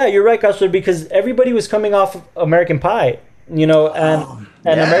who? Yeah, you're right, Costler, because everybody was coming off of American Pie. You know, and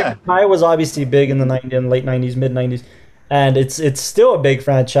American Pie was obviously big in the late '90s, mid '90s, and it's still a big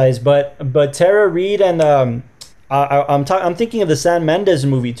franchise. But Tara Reid and I'm thinking of the Sam Mendes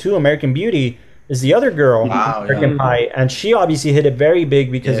movie too. American Beauty is the other girl, American Pie, and she obviously hit it very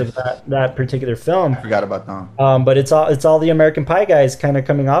big because of that particular film. I forgot about that. But it's all the American Pie guys kind of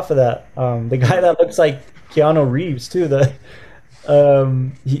coming off of that. The guy that looks like Keanu Reeves too.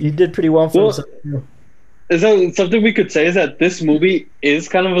 He did pretty well for himself. Is that something we could say? Is that this movie is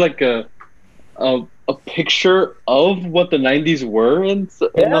kind of like a picture of what the '90s were in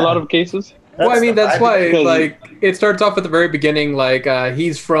a lot of cases? Well, I mean, that's why, like, it starts off at the very beginning, like,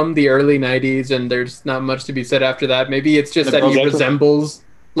 he's from the early 90s, and there's not much to be said after that. Maybe it's just that he resembles,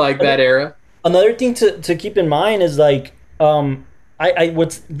 like, that era. Another thing to keep in mind is, like,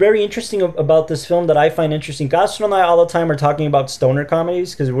 what's very interesting about this film that I find interesting, Gaston and I all the time are talking about stoner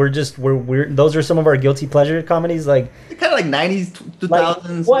comedies, because we're those are some of our guilty pleasure comedies, like kind of like 90s,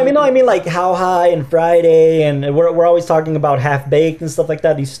 2000s. I mean like How High and Friday, and we're always talking about Half Baked and stuff like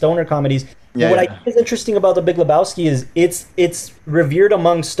that, these stoner comedies. What I think is interesting about The Big Lebowski is it's revered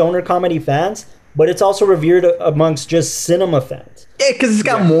among stoner comedy fans, but it's also revered amongst just cinema fans. Yeah, because it's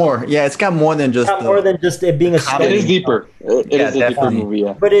got more. Yeah, it's got more than just it being a stoner. It is deeper. It is a deeper movie,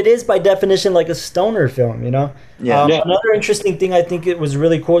 yeah. But it is by definition like a stoner film, you know? Another interesting thing I think it was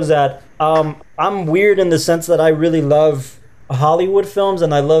really cool is that I'm weird in the sense that I really love Hollywood films,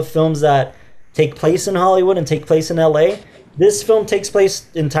 and I love films that take place in Hollywood and take place in LA. This film takes place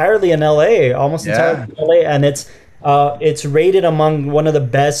entirely in LA, almost entirely in LA, and it's rated among one of the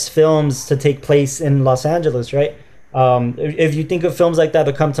best films to take place in Los Angeles, right? If you think of films like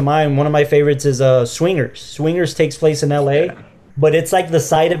that come to mind, one of my favorites is Swingers. Swingers takes place in LA, but it's like the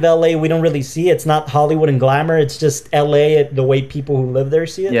side of LA we don't really see. It's not Hollywood and glamour. It's just LA, the way people who live there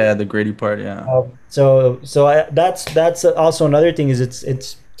see it. Yeah, the gritty part. Yeah. That's also another thing is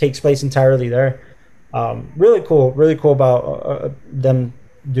it's takes place entirely there. Really cool about them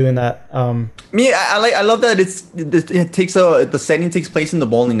doing that. I love that the setting takes place in the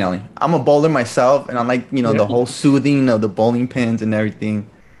bowling alley. I'm a bowler myself, and I like the whole soothing of the bowling pins and everything.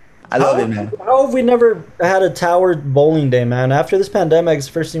 I love it, man. How have we never had a tower bowling day, man? After this pandemic, it's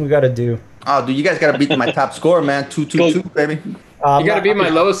the first thing we got to do. Oh, dude, you guys gotta beat my top score, man. 2-2-2, baby. You gotta beat my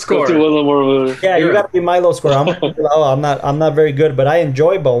lowest score. Yeah, you gotta be my low score. I'm not very good, but I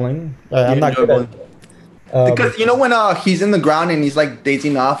enjoy bowling. I'm not good at it. Because when he's in the ground and he's like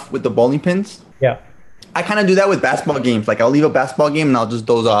dazing off with the bowling pins. Yeah. I kind of do that with basketball games. Like I'll leave a basketball game and I'll just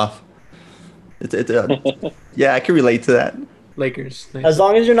doze off. Yeah, I can relate to that. Lakers. Nice. As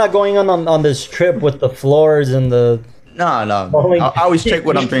long as you're not going on this trip with the floors and the. No. I always check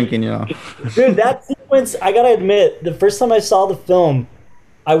what I'm drinking. Dude, that sequence, I gotta admit, the first time I saw the film,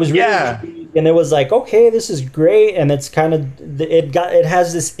 I was really intrigued, and it was like, okay, this is great, and it's kind of it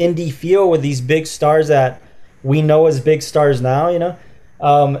has this indie feel with these big stars that we know as big stars now,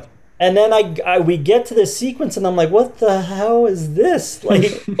 and then we get to this sequence, and I'm like, what the hell is this?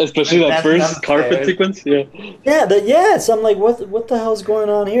 Like, especially that first carpet sequence, So I'm like, what the hell's going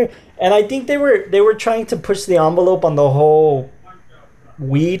on here? And I think they were trying to push the envelope on the whole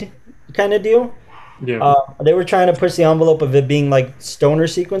weed kind of deal. Yeah. They were trying to push the envelope of it being like stoner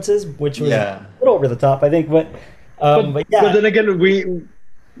sequences, which was a little over the top, I think. But then again,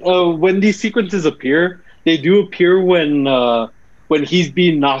 when these sequences appear, they do appear when he's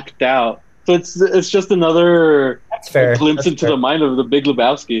being knocked out. So it's just another glimpse into the mind of the Big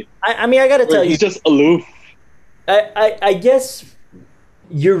Lebowski. I mean, I got to tell you, he's just aloof. I guess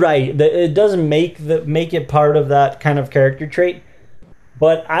you're right. It doesn't make it part of that kind of character trait.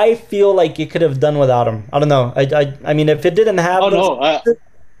 But I feel like it could have done without him. I don't know. I mean, if it didn't have.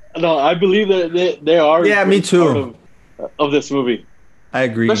 I believe that they are. Yeah, me too. Of this movie, I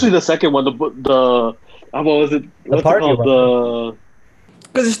agree. Especially the second one. What was it? What's it called?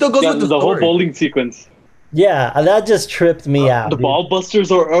 Because it still goes with the whole bowling sequence. Yeah, that just tripped me out. The ball busters,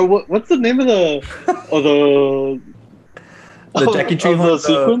 or what's the name of the Jackie Treehorn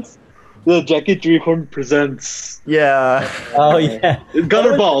sequence? The Jackie Treehorn presents. Yeah. Oh yeah.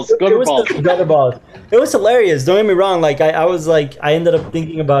 Gutter balls. It was hilarious. Don't get me wrong. Like I was like, I ended up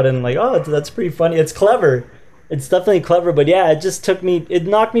thinking about it and like, oh, that's pretty funny. It's clever. It's definitely clever. But yeah, it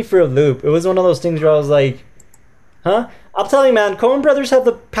knocked me for a loop. It was one of those things where I was like, huh? I'm telling you, man, Coen brothers have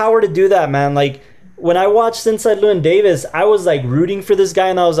the power to do that, man. Like when I watched Inside Llewyn Davis, I was like rooting for this guy,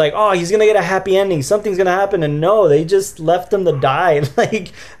 and I was like, oh, he's gonna get a happy ending. Something's gonna happen, and no, they just left him to die.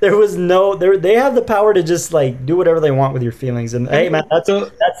 Like there was they have the power to just like do whatever they want with your feelings. And hey, man, that's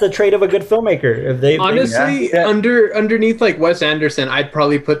the trait of a good filmmaker. If they honestly underneath like Wes Anderson, I'd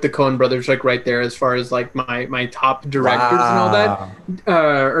probably put the Coen brothers like right there as far as like my top directors and all that,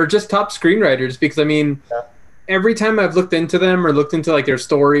 or just top screenwriters. Because I mean. Yeah. Every time I've looked into them or looked into like their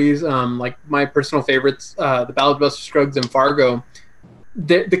stories, like my personal favorites, The Ballad of Buster Scruggs and Fargo,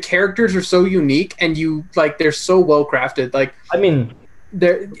 the characters are so unique and they're so well crafted. Like, I mean,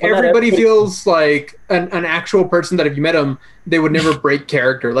 everybody feels like an actual person that if you met them, they would never break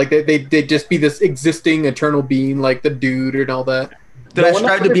character. Like they'd just be this existing eternal being, like the dude and all that. Did I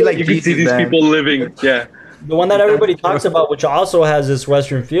strive to be like you can see these people living? Yeah. The one that everybody talks about, which also has this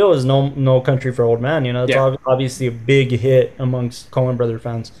Western feel, is No Country for Old Men. It's obviously a big hit amongst Coen Brother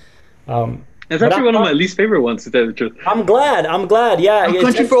fans. It's actually one of my least favorite ones, to tell the truth. I'm glad. Yeah, No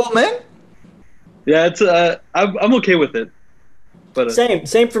Country for Old Men. Yeah, it's I'm okay with it. But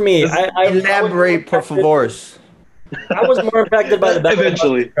same for me. Elaborate, por favor. I was more impacted by the Ballad of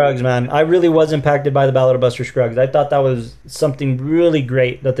Buster Scruggs, man. I really was impacted by the Ballad of Buster Scruggs. I thought that was something really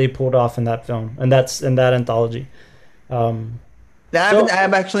great that they pulled off in that film, and that's in that anthology. I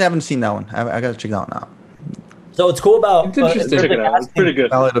actually haven't seen that one. I gotta check that one out. So it's cool about. It's interesting. Check it out. It's pretty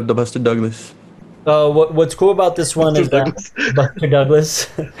good. Ballad of the Buster Douglas. What's cool about this one is that Buster Douglas.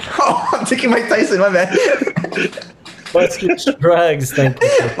 Oh, I'm taking Mike Tyson. My bad. Buster Scruggs, thank you.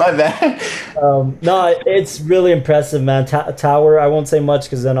 My bad. No, it's really impressive, man. Tower. I won't say much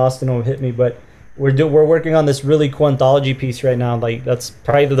because then Austin will hit me. But we're working on this really cool anthology piece right now. Like that's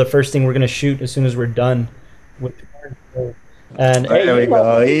probably the first thing we're gonna shoot as soon as we're done. And there we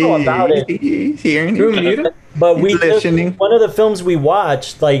go. He's about it. He's hearing. But one of the films we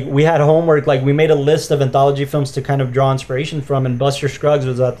watched, like we had homework, like we made a list of anthology films to kind of draw inspiration from, and Buster Scruggs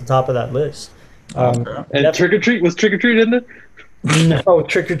was at the top of that list. And Trick or Treat, was Trick or Treat in there? No,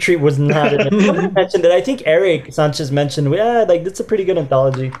 Trick or Treat was not in it. Somebody mentioned it. I think Eric Sanchez mentioned, like it's a pretty good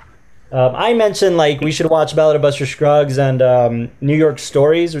anthology. I mentioned like we should watch Ballad of Buster Scruggs and New York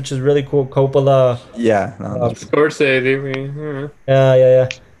Stories, which is really cool. Coppola. Yeah. Scorsese. Yeah.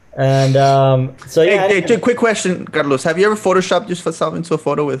 And so yeah. Hey, quick question, Carlos. Have you ever photoshopped yourself into a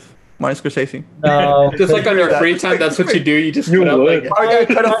photo with Martin Scorsese? No, Just like on your free time, that's what you do. You just You put up would. like, Or you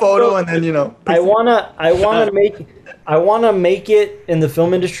cut a photo and then I wanna make it in the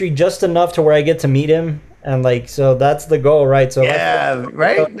film industry just enough to where I get to meet him, and like so that's the goal, right? So yeah,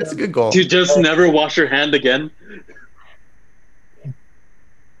 right. That's a good goal. To just never wash your hand again.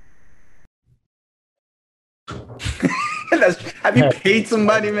 Have you paid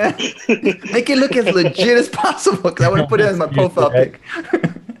somebody, man? Make it look as legit as possible, because I want to put it as my profile pic.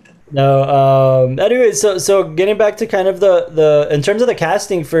 No. Anyway, so getting back to kind of the in terms of the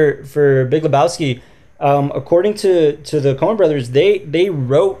casting for Big Lebowski, according to the Coen brothers, they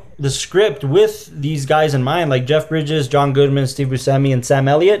wrote the script with these guys in mind, like Jeff Bridges, John Goodman, Steve Buscemi, and Sam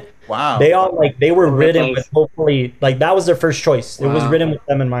Elliott. Wow. They were written nice. with, hopefully, like that was their first choice. It was Wow. written with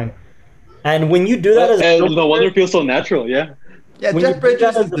them in mind. And when you do that as a And no wonder filmmaker, it feels so natural. Yeah. Yeah, when you Jeff do that Bridges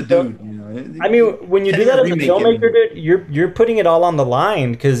as is a the film- dude. You know? I mean, when you do that as a Remake it. filmmaker, dude, you're putting it all on the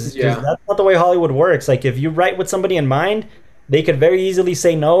line because Yeah. that's not the way Hollywood works. Like if you write with somebody in mind, they could very easily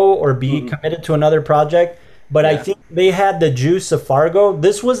say no or be committed to another project. But I Yeah. think they had the juice of Fargo.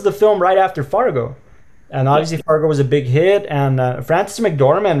 This was the film right after Fargo, and obviously Fargo was a big hit. And Frances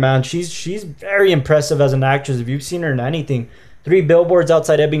McDormand, man, she's very impressive as an actress. If you've seen her in anything, Three Billboards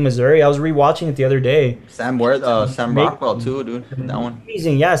Outside Ebbing, Missouri. I was rewatching it the other day. Sam Rockwell too, dude. That one.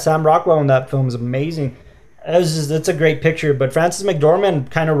 Amazing, yeah. Sam Rockwell in that film is amazing. It's a great picture. But Frances McDormand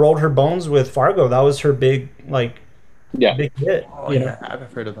kind of rolled her bones with Fargo. That was her big Yeah. big hit. Oh you know? yeah,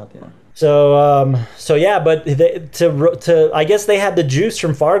 I've heard about that. So yeah, but to I guess they had the juice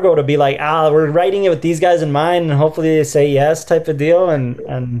from Fargo to be like, we're writing it with these guys in mind, and hopefully they say yes, type of deal.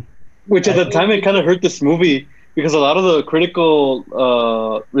 And Which at the time it kind of hurt this movie because a lot of the critical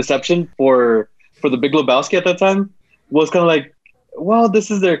reception for the Big Lebowski at that time was kind of like, well,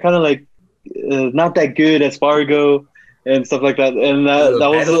 this is their kind of like not that good as Fargo and stuff like that, and that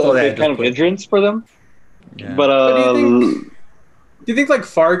was a big kind of hindrance for them. Yeah. But do you think like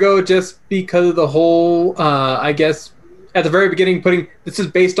Fargo, just because of the whole, I guess at the very beginning putting this is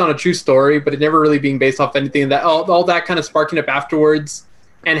based on a true story, but it never really being based off anything, and that all that kind of sparking up afterwards,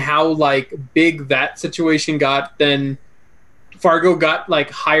 and how like big that situation got, then Fargo got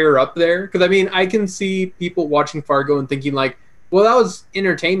like higher up there? Because I mean, I can see people watching Fargo and thinking like, well, that was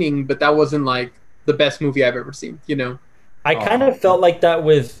entertaining, but that wasn't like the best movie I've ever seen, you know? I kind of felt like that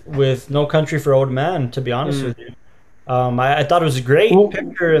with No Country for Old Men, to be honest with you. I thought it was a great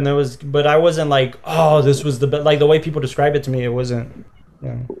picture, but I wasn't like, oh, this was the best. Like the way people describe it to me, it wasn't.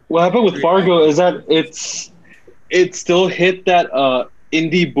 Yeah. what happened with Fargo is that it still hit that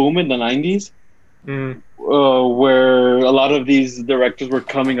indie boom in the 90s. Where a lot of these directors were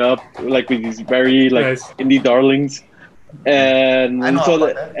coming up like with these very like Nice. indie darlings, and I know so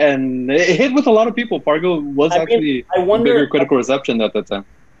about that. and it hit with a lot of people. Fargo was actually I wonder- bigger critical reception at that time.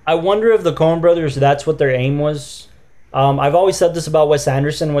 I wonder if the Coen brothers, that's what their aim was. I've always said this about Wes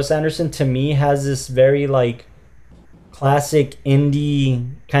Anderson. Wes Anderson, to me, has this very like classic indie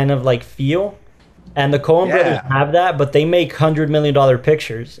kind of like feel, and the Coen brothers have that, but they make $100 million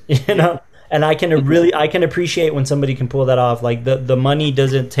pictures, you know. And I can appreciate when somebody can pull that off. Like the money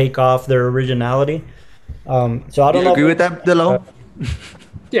doesn't take off their originality. So I don't know. Agree with that, Delo?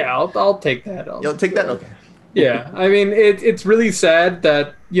 Yeah, I'll take that. You'll take that? Okay. Yeah, I mean, it's really sad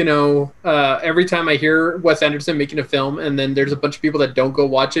that, you know, every time I hear Wes Anderson making a film and then there's a bunch of people that don't go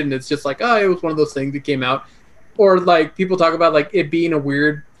watch it and it's just like, oh, it was one of those things that came out. Or like people talk about like it being a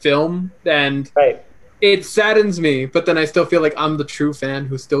weird film, and Right. it saddens me, but then I still feel like I'm the true fan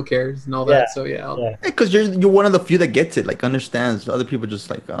who still cares and all that. So yeah. Because you're one of the few that gets it, like understands. Other people just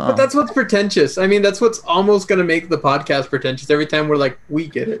like, oh. But that's what's pretentious. I mean, that's what's almost going to make the podcast pretentious every time we're like, we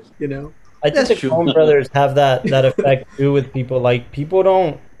get it, you know? I think the Coen brothers have that effect too with people. Like people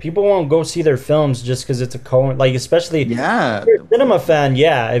won't go see their films just because it's a Coen. Like especially if you're a cinema fan,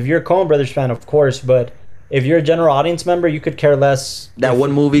 yeah. If you're a Coen brothers fan, of course. But if you're a general audience member, you could care less. That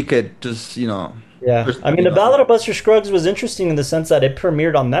one movie could just, you know. Yeah, I mean, The Ballad of Buster Scruggs was interesting in the sense that it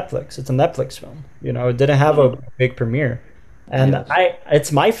premiered on Netflix. It's a Netflix film. You know, it didn't have a big premiere. And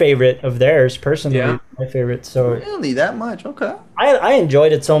it's my favorite of theirs, personally. Yeah. My favorite. So Really, that much? Okay. I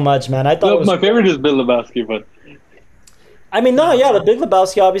enjoyed it so much, man. I thought it was my favorite is Big Lebowski, but I mean, no, yeah, the Big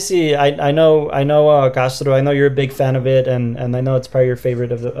Lebowski. Obviously, I know, Castro. I know you're a big fan of it, and I know it's probably your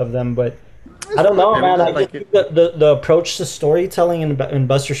favorite of them. But I don't know, man. I think the approach to storytelling in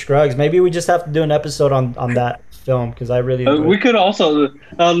Buster Scruggs. Maybe we just have to do an episode on that film because I really. we could also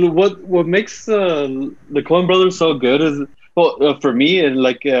what makes the Coen Brothers so good is for me and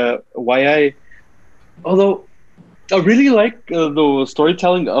like why although I really like the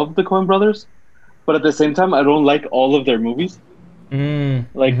storytelling of the Coen brothers, but at the same time, I don't like all of their movies.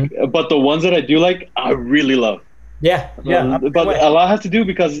 But the ones that I do like, I really love. Yeah. But a lot has to do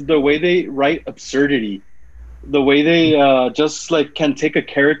because the way they write absurdity, the way they just like can take a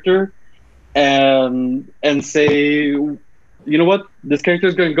character and say, you know what, this character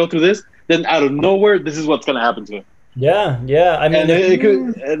is going to go through this, then out of nowhere, this is what's going to happen to him. Yeah. I mean,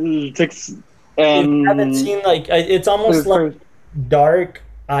 it takes. If you haven't seen, like, it's almost like dark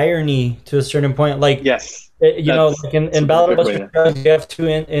irony to a certain point. Like, yes, you know, like in Ballad of Buster Scruggs, you have two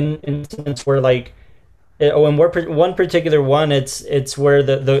incidents where, like, in one particular one, it's where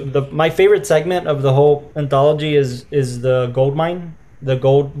the my favorite segment of the whole anthology is the gold mine, the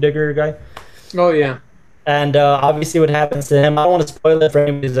gold digger guy. Oh yeah. And obviously, what happens to him? I don't want to spoil it for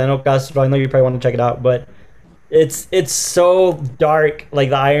anybody, because I know Gus, I know you probably want to check it out, but it's so dark, like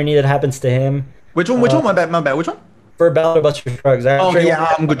the irony that happens to him. Which one? My bad. Which one? For Ballad of Buster Scruggs. I'm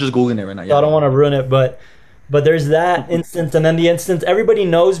just googling it right now. So I don't want to ruin it, but there's that instance, and then the instance everybody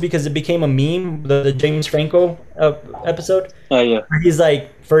knows because it became a meme. The James Franco episode. Oh yeah. Where he's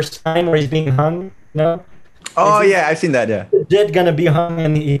like first time where he's being hung. You know. Oh yeah, I've seen that. Yeah. Legit gonna be hung,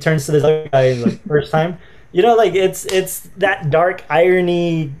 and he turns to this other guy like first time. You know, like it's that dark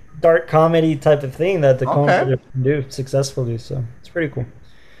irony, dark comedy type of thing that the Coen brothers can do successfully. So it's pretty cool.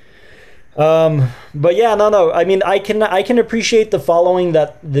 But yeah, no. I mean, I can appreciate the following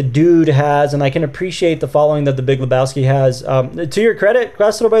that the dude has, and I can appreciate the following that the Big Lebowski has. To your credit,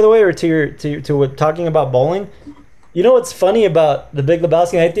 Castro, by the way, or to what, talking about bowling. You know what's funny about the Big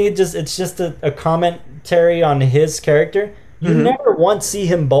Lebowski? I think it's just a commentary on his character. You never once see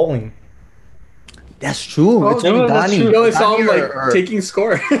him bowling. That's true. It's only Donnie. You only saw him like taking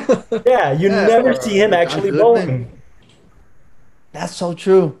score. Yeah, you never see him actually bowling. That's so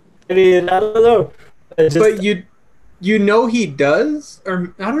true. I mean, I don't know. But you know he does,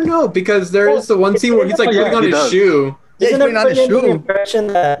 or I don't know, because there is the one scene where he's like putting on his shoe. Isn't everybody under the impression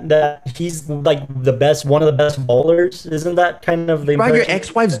that he's like one of the best bowlers? Isn't that kind of the impression? Brought your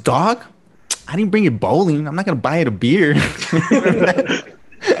ex-wife's dog? I didn't bring it bowling. I'm not gonna buy it a beer.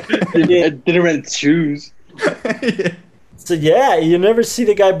 Didn't rent shoes. So yeah, you never see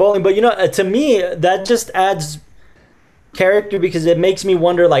the guy bowling, but you know, to me, that just adds character because it makes me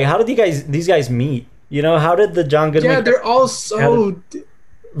wonder, like, how did these guys meet? You know, how did the John Goodman? Yeah, they're all so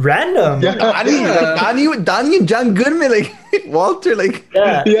random. Yeah, Donnie and John Goodman, like Walter, like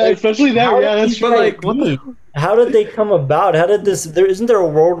yeah, especially that. Yeah, that's true. Like, what the? How did they come about? How did this? Isn't there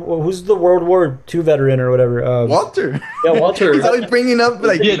who's the World War II veteran or whatever? Walter. Yeah, Walter. He's always bringing up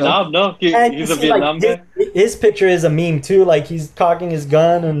like Vietnam. No, he's a Vietnam guy. His picture is a meme too. Like he's cocking his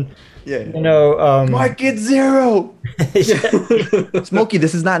gun and you know. Market zero. Smokey,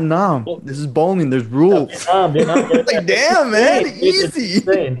 this is not Nam. This is bowling. There's rules. Like damn, man,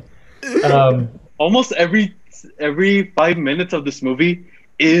 easy. Almost every 5 minutes of this movie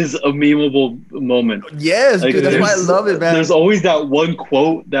is a memeable moment. Yes, like, dude, that's why I love it, man. There's always that one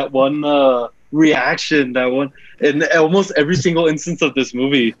quote, that one reaction, that one, in almost every single instance of this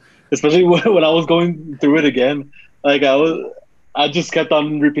movie. Especially when I was going through it again, like I just kept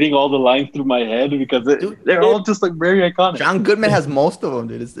on repeating all the lines through my head because they're all just like very iconic. John Goodman has most of them,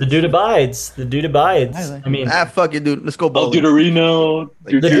 dude. The dude abides. I mean, fuck it, dude. Let's go bowling. Deuterino.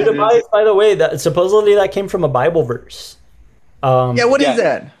 The dude abides. By the way, supposedly that came from a Bible verse. What is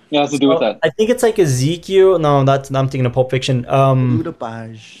that? Yeah, it has to do with that. I think it's like Ezekiel. No, I'm thinking of Pulp Fiction. Dude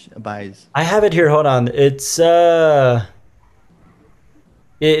abides. I have it here. Hold on.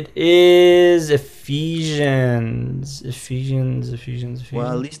 It is Ephesians.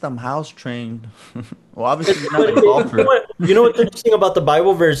 Well, at least I'm house trained. Well, obviously you're not a golfer. You know what's interesting about the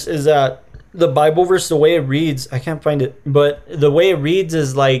Bible verse is that the Bible verse, the way it reads, I can't find it, but the way it reads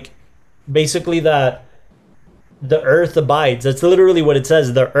is like basically that the earth abides. That's literally what it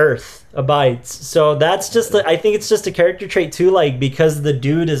says. The earth abides. So that's just, I think it's just a character trait too, like because the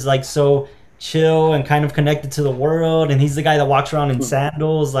dude is like so chill and kind of connected to the world, and he's the guy that walks around in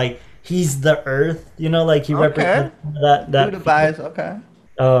sandals, like he's the earth, you know, like he represents that dude abides. Okay.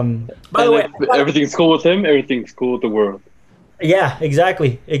 By the way, everything's cool with him, everything's cool with the world. Yeah,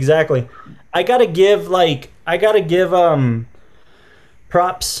 exactly. I gotta give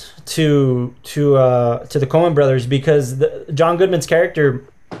props to the Coen brothers because John Goodman's character,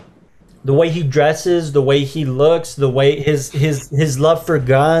 the way he dresses, the way he looks, the way his love for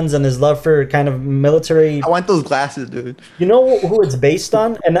guns and his love for kind of military. I want those glasses, dude. You know who it's based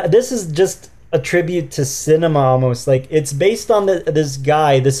on? And this is just a tribute to cinema almost. Like it's based on this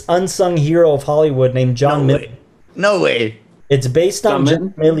guy, this unsung hero of Hollywood named John Miller. No way. It's based on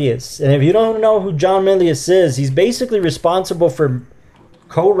John Milius, and if you don't know who John Milius is, he's basically responsible for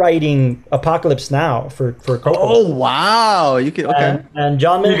co-writing Apocalypse Now for Coppola. Oh wow, you can okay. And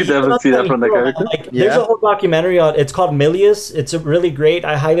John Milius, you could definitely see that from the character. There's a whole documentary on. It's called Milius. It's really great.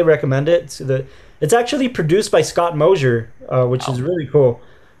 I highly recommend it. It's actually produced by Scott Mosier, which is really cool.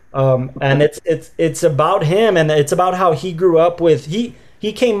 And it's about him, and it's about how he grew up with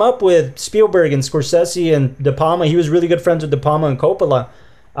He came up with Spielberg and Scorsese and De Palma. He was really good friends with De Palma and Coppola.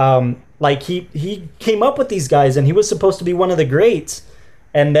 Like he came up with these guys, and he was supposed to be one of the greats.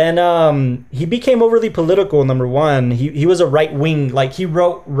 And then he became overly political. Number one, he was a right wing, like he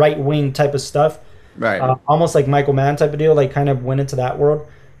wrote right wing type of stuff, right? Almost like Michael Mann type of deal. Like kind of went into that world,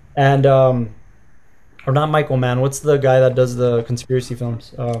 and or not Michael Mann. What's the guy that does the conspiracy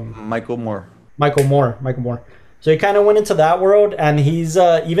films? Michael Moore. Michael Moore. So he kind of went into that world, and he's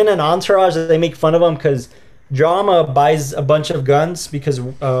even in Entourage, they make fun of him because Drama buys a bunch of guns because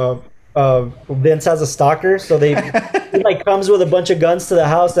Vince has a stalker. So he like comes with a bunch of guns to the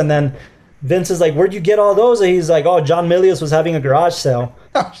house, and then Vince is like, "Where'd you get all those?" And he's like, "Oh, John Milius was having a garage sale."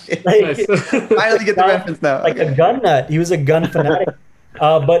 Oh shit! Like, Finally get the reference now. Like a gun nut. He was a gun fanatic.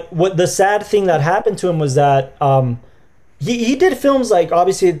 But what the sad thing that happened to him was that. He did films like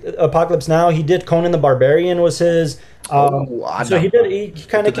obviously Apocalypse Now. He did Conan the Barbarian was his. So he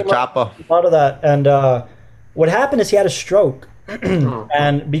kind of came up with a lot of that. And what happened is he had a stroke,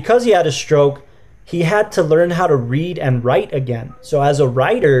 and because he had a stroke, he had to learn how to read and write again. So as a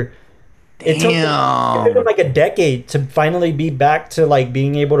writer, it took him like a decade to finally be back to like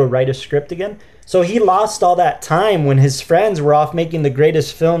being able to write a script again. So he lost all that time when his friends were off making the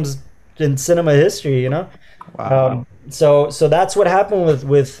greatest films in cinema history. You know. Wow. So that's what happened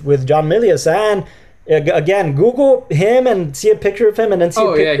with John Milius. And again, Google him and see a picture of him, and then see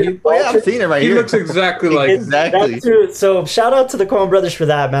a picture. I've seen it right here. He looks exactly like exactly. So shout out to the Coen brothers for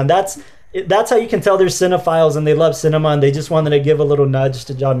that, man. That's how you can tell they're cinephiles and they love cinema, and they just wanted to give a little nudge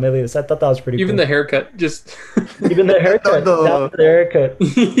to John Milius. I thought that was pretty cool. Even the haircut, just even the haircut, the haircut,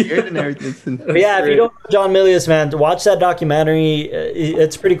 beard and everything. But yeah, if you don't know John Milius, man, watch that documentary.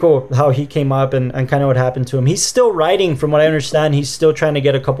 It's pretty cool how he came up and kind of what happened to him. He's still writing, from what I understand. He's still trying to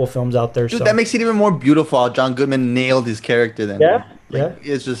get a couple films out there. Dude, so that makes it even more beautiful how John Goodman nailed his character then. Yeah,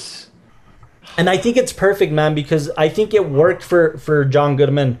 It's just... And I think it's perfect, man, because I think it worked for John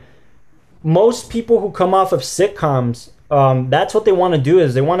Goodman. Most people who come off of sitcoms, that's what they want to do,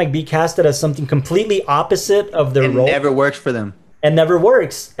 is they want to be casted as something completely opposite of their role. It never works for them. And never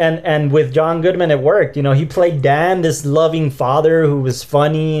works. And with John Goodman, it worked. You know, he played Dan, this loving father who was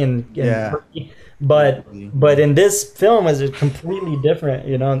funny and but in this film, is it completely different?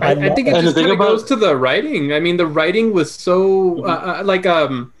 You know, I think it just kind of goes to the writing. I mean, the writing was so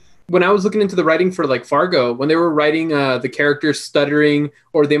when I was looking into the writing for like Fargo, when they were writing the characters stuttering,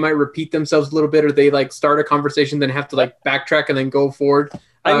 or they might repeat themselves a little bit, or they like start a conversation, then have to like backtrack and then go forward.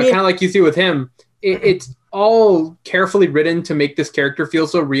 Kind of like you see with him, it's all carefully written to make this character feel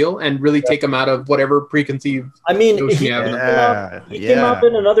so real and really take him out of whatever preconceived notion you have. He came up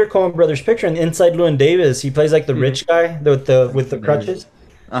in another Coen Brothers picture in Inside Llewyn Davis. He plays like the rich guy with the crutches.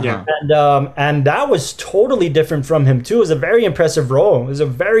 Yeah, and that was totally different from him too. It was a very impressive role. It was a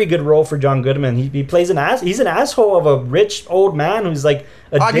very good role for John Goodman. He plays he's an asshole of a rich old man who's like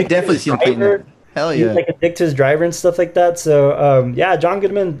addicted. I could definitely see him playing that. Hell yeah, he's like addicted to his driver and stuff like that. So John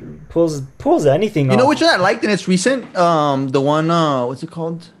Goodman pulls anything. You know which one I liked, and it's recent. The one what's it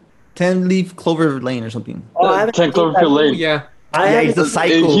called? 10-Leaf Clover Lane or something. Oh, I haven't 10 Cloverfield Lane. Yeah. He's the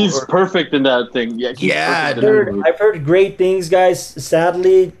psycho. He's perfect in that thing. Yeah, I've heard great things, guys.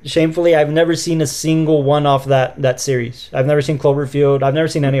 Sadly, shamefully, I've never seen a single one off that series. I've never seen Cloverfield. I've never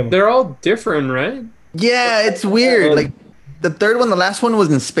seen any of them. They're all different, right? Yeah, it's weird. Like the third one, the last one was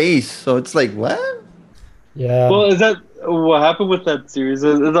in space, so it's like what? Yeah. Well, is that what happened with that series?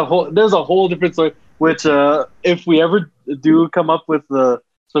 There's a whole different story. Which, if we ever do come up with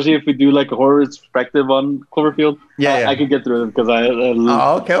especially if we do like a horror perspective on Cloverfield, I could get through it because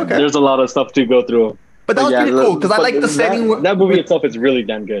okay. There's a lot of stuff to go through. But that was pretty cool because I like the setting. That movie itself is really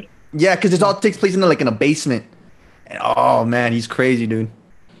damn good. Yeah, because it all takes place in a basement. And, oh man, he's crazy, dude.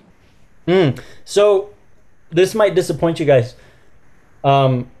 So this might disappoint you guys.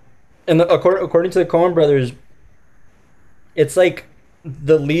 And according to the Coen brothers, it's like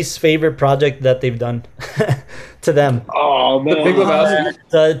the least favorite project that they've done to them. Oh man, the Big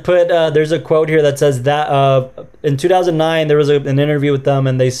Lebowski. There's a quote here that says that in 2009 there was an interview with them,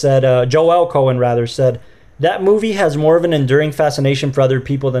 and they said Joel Coen rather said that movie has more of an enduring fascination for other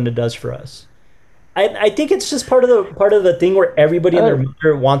people than it does for us. I think it's just part of the thing where everybody and their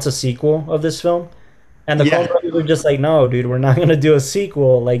mother wants a sequel of this film. And the Coen brothers were just like, no, dude, we're not gonna do a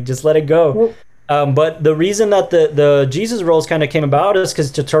sequel. Like, just let it go. But the reason that the Jesus roles kind of came about is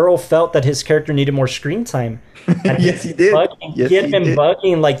because Totoro felt that his character needed more screen time. Yes, he did. Yes, he had been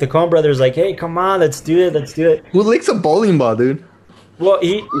bugging like the Coen brothers, like, hey, come on, let's do it. Who licks a bowling ball, dude? Well,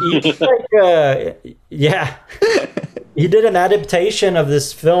 he like, yeah, he did an adaptation of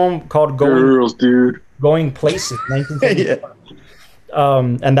this film called Going Places,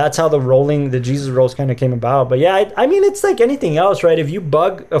 1975. And that's how the Jesus roles kind of came about. But yeah, I mean, it's like anything else, right? If you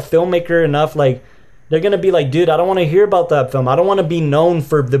bug a filmmaker enough, like, they're gonna be like, dude, I don't want to hear about that film. I don't want to be known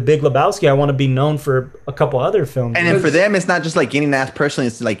for The Big Lebowski. I want to be known for a couple other films. And then for them, it's not just like getting asked personally.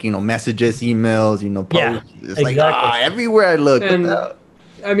 It's like, messages, emails, posts. Yeah, it's exactly. Like, everywhere I look. And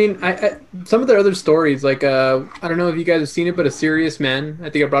I mean, I some of their other stories, like I don't know if you guys have seen it, but A Serious Man. I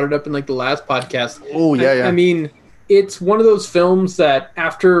think I brought it up in like the last podcast. Oh yeah. I mean, it's one of those films that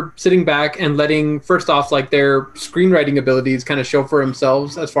after sitting back and letting, first off, like their screenwriting abilities kind of show for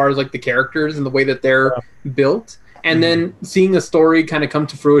themselves as far as like the characters and the way that they're built, and then seeing a story kind of come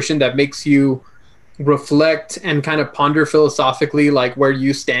to fruition that makes you reflect and kind of ponder philosophically like where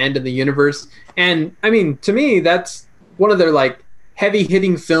you stand in the universe. And I mean, to me, that's one of their like heavy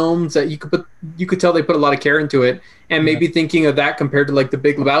hitting films that you could tell they put a lot of care into it. And maybe thinking of that compared to like The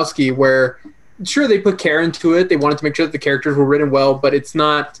Big Lebowski, where sure, they put care into it. They wanted to make sure that the characters were written well, but it's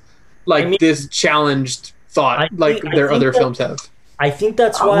not like this challenged thought like their other films have. I think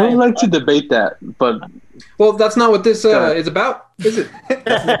that's why I would like to debate that, but well, that's not what this is about, is it?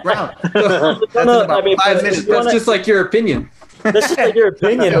 That's That's just like your opinion. That's just like your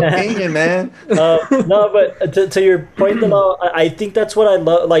opinion, your opinion, man. No, but to your point, though, I think that's what I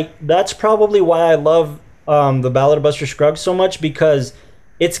love. Like, that's probably why I love The Ballad of Buster Scruggs so much, because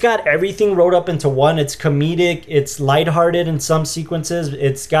it's got everything rolled up into one. It's comedic. It's lighthearted in some sequences.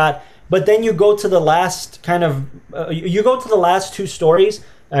 But then you go to the last you go to the last two stories.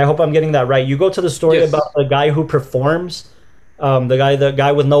 I hope I'm getting that right. You go to the story about the guy who performs, the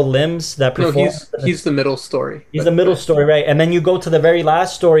guy with no limbs that performs. No, he's the middle story. He's the middle story, right? And then you go to the very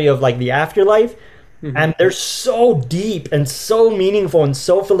last story of like the afterlife. And they're so deep and so meaningful and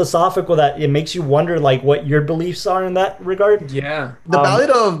so philosophical that it makes you wonder like what your beliefs are in that regard. Yeah. The Ballad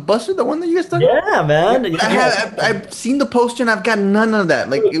of Buster, the one that you guys talking about? Yeah, man. I've seen the poster and I've got none of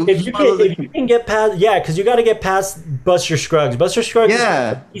that. Like, if you can get past, because you got to get past Buster Scruggs. Buster Scruggs is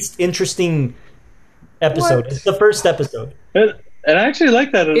the least interesting episode. It's the first episode. And I actually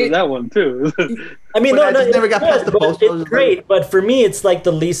like that one too. I mean, I just never got past the poster. It's great, but for me, it's like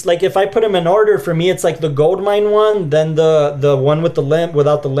the least. Like, if I put them in order, for me, it's like the Goldmine one, then the one with the limb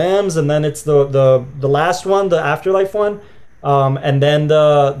without the limbs, and then it's the last one, the Afterlife one, and then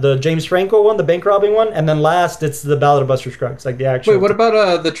the James Franco one, the bank robbing one, and then last it's the Ballad of Buster Scruggs, like the actual. Wait, what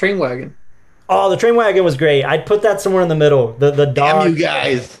about the Train Wagon? Oh, the Train Wagon was great. I'd put that somewhere in the middle. The dog. Damn you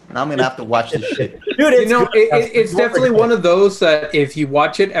guys! Now I'm gonna have to watch this shit. Dude, it's definitely one of those that if you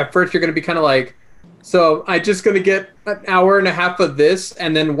watch it at first, you're gonna be kind of like, so I'm just gonna get an hour and a half of this,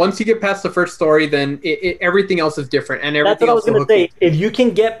 and then once you get past the first story, then everything else is different, and everything. That's what I was gonna say. If you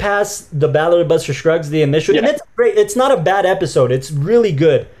can get past the Ballad of Buster Scruggs, the initial, and it's great. It's not a bad episode. It's really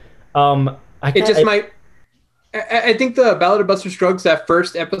good. I think the Ballad of Buster Scruggs, that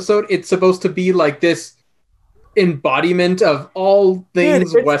first episode, it's supposed to be like this embodiment of all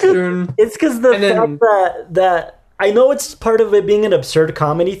things Western. It's because the fact that I know it's part of it being an absurd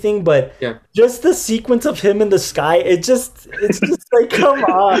comedy thing, but just the sequence of him in the sky, it's just like, come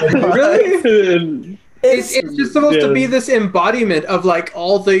on. Really? It's just supposed to be this embodiment of like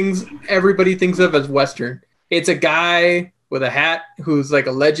all things everybody thinks of as Western. It's a guy with a hat who's like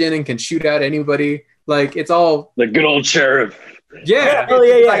a legend and can shoot out anybody. Like, it's all the good old sheriff. Yeah.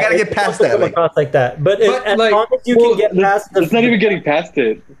 I gotta get past that. Like that. But as long as you can get past it's not even getting past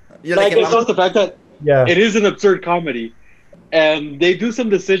it. It's just the fact that it is an absurd comedy. And they do some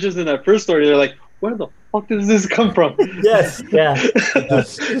decisions in that first story. They're like, where the fuck does this come from? Yes, yeah.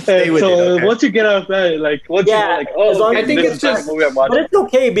 Once you get out of that, like, you're like, oh, I think it's just, but it's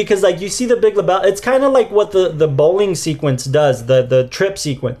okay because, like, you see the Big Lebowski. It's kind of like what the bowling sequence does, the trip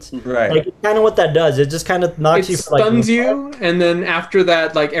sequence. Right. Like, it's kind of what that does. It just kind of knocks you. It stuns you, and then after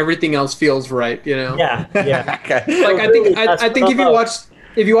that, like, everything else feels right. You know. Yeah. Okay. Like, I think if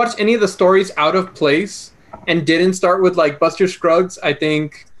you watch any of the stories out of place and didn't start with like Buster Scruggs, I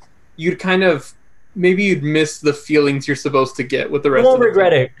think you'd kind of. Maybe you'd miss the feelings you're supposed to get with the rest. You won't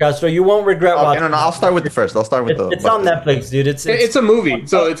regret it, Castro. You won't regret watching. No, I'll start with the first. I'll start with It's on Netflix, dude. It's a movie,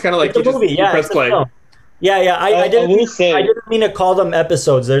 so it's kind of like it's a movie. You press play. I didn't mean to call them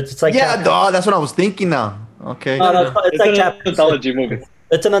episodes. It's like that's what I was thinking now. Okay. It's like an anthology movie.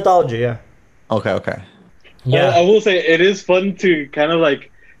 It's an anthology, yeah. Okay. Yeah. I will say it is fun to kind of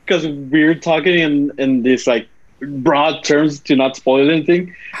like, because we're talking in this like broad terms to not spoil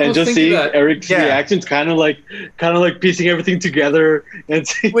anything, I and was just thinking seeing that. Eric's Yeah. reactions, kind of like piecing everything together, and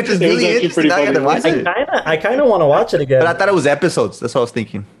Which is it was really actually interesting. Now I gotta watch it. I kind of want to watch it again. But I thought it was episodes. That's what I was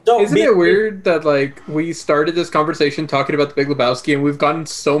thinking. So Isn't it weird that like we started this conversation talking about the Big Lebowski and we've gotten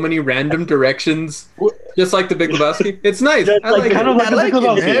so many random directions, just like the Big Lebowski? It's nice. Just I like like kind it. of I like it,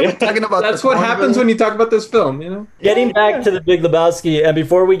 man. We're talking about That's the what Coen happens brothers. when you talk about this film, you know? Getting back to the Big Lebowski, and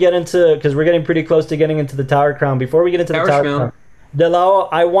before we get into, because we're getting pretty close to getting into the Tower Crown, before we get into the Tower Tower Schmill. Crown, Delao,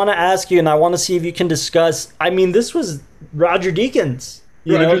 I want to ask you, and I want to see if you can discuss. I mean, this was Roger Deakins.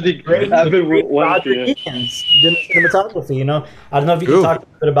 You know, Roger Deakins. great I've been Roger wanting to, yeah. Deakins cinematography. You know, I don't know if you can True. talk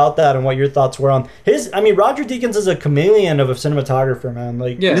a bit about that and what your thoughts were on his. I mean, Roger Deakins is a chameleon of a cinematographer, man.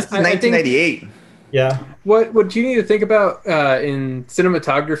 Like, Yeah. This is I think 1998. yeah, what you need to think about in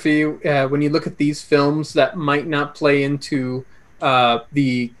cinematography when you look at these films that might not play into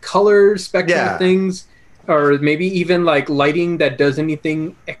the color spectrum Yeah. of things, or maybe even like lighting that does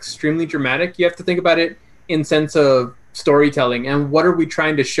anything extremely dramatic. You have to think about it in sense of storytelling and what are we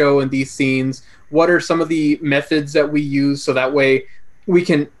trying to show in these scenes. What are some of the methods that we use so that way we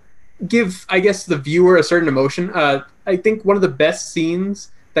can give, I guess, the viewer a certain emotion. I think one of the best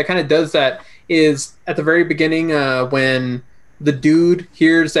scenes that kind of does that is at the very beginning when the dude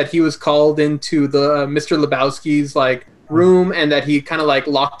hears that he was called into the Mr. Lebowski's like room and that he kind of like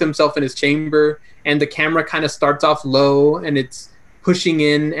locked himself in his chamber, and the camera kind of starts off low and it's pushing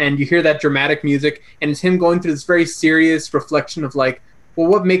in, and you hear that dramatic music, and it's him going through this very serious reflection of like, well,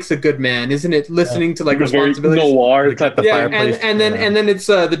 what makes a good man? Isn't it listening to like Like a very responsibilities? noir type of Yeah, fireplace. and then it's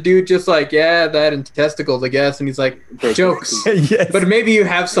the dude just like, yeah, that and testicles, I guess, and he's like, jokes. Yes. But maybe you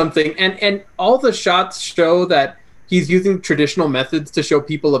have something, and all the shots show that he's using traditional methods to show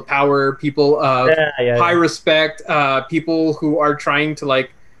people of power, people of high respect, people who are trying to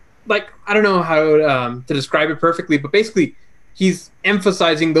like I don't know how to describe it perfectly, but basically he's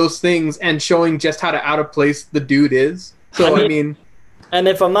emphasizing those things and showing just how to out of place the dude is. So I mean and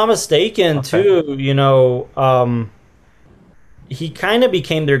if I'm not mistaken, too, you know, he kind of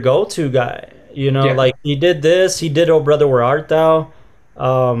became their go-to guy. You know, like he did this, he did "Oh Brother, Where Art Thou?"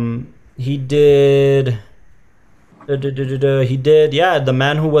 He did, The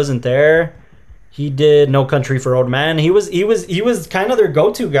Man Who Wasn't There. He did "No Country for Old Men." He was kind of their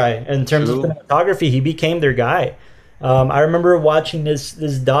go-to guy in terms of cinematography. He became their guy. I remember watching this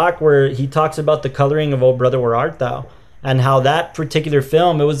doc where he talks about the coloring of "Oh Brother, Where Art Thou?" and how that particular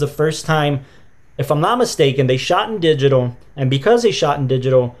film, it was the first time, if I'm not mistaken, they shot in digital, and because they shot in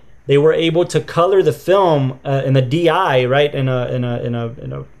digital, they were able to color the film in a DI, right, in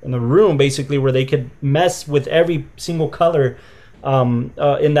a room basically where they could mess with every single color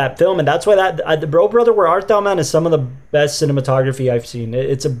in that film, and that's why that "Bro Brother Where Art Thou?" man is some of the best cinematography I've seen.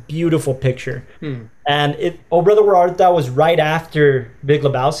 It's a beautiful picture, and "Oh Brother Where Art Thou?" was right after Big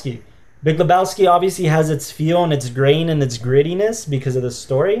Lebowski. Big Lebowski obviously has its feel and its grain and its grittiness because of the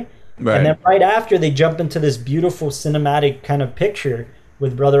story, and then right after they jump into this beautiful cinematic kind of picture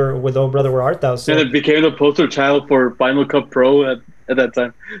with "Oh Brother Where Art Thou?" So, and it became the poster child for Final Cut Pro at that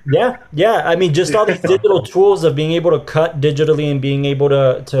time. Yeah. I mean, just all these digital tools of being able to cut digitally and being able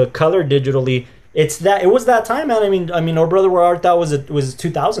to color digitally. It was that time, man. I mean, "Oh Brother, Where Art Thou?" was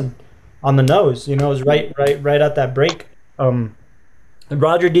 2000 on the nose. You know, it was right at that break.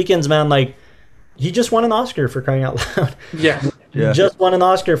 Roger Deakins, man, like he just won an Oscar for crying out loud. yeah. Just won an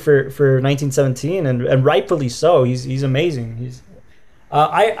Oscar for 1917, and rightfully so. He's amazing.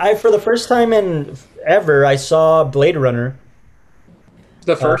 I for the first time in ever, I saw Blade Runner.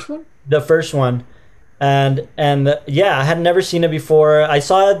 The first one? The first one. And yeah, I had never seen it before. I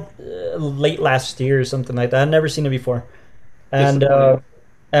saw it late last year or something like that. I had never seen it before. And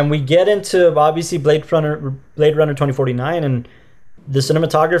we get into obviously Blade Runner 2049, and the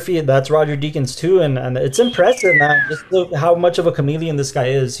cinematography, that's Roger Deakins too, and it's impressive, man. Just look how much of a chameleon this guy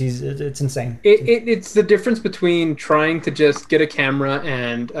is. It's insane. It's the difference between trying to just get a camera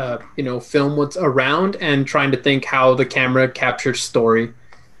and film what's around and trying to think how the camera captures story.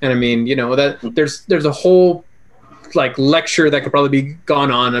 And I mean, that there's a whole like lecture that could probably be gone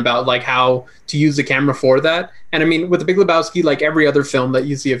on about like how to use the camera for that. And I mean, with the Big Lebowski, like every other film that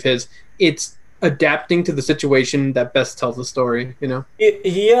you see of his, it's adapting to the situation that best tells the story. He did.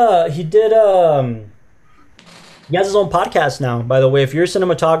 He has his own podcast now. By the way, if you're a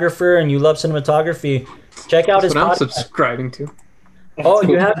cinematographer and you love cinematography, check out his podcast. I'm subscribing to. Oh,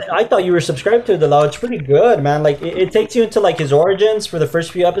 you have? I thought you were subscribed to the law. It's pretty good, man. Like it takes you into like his origins for the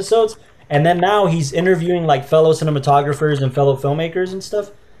first few episodes, and then now he's interviewing like fellow cinematographers and fellow filmmakers and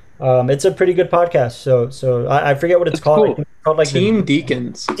stuff. It's a pretty good podcast. So I forget what it's That's called. cool. I think it's called like Team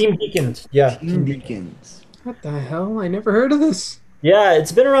Deacons. Team Deacons. Yeah. Team Deacons. What the hell? I never heard of this. Yeah,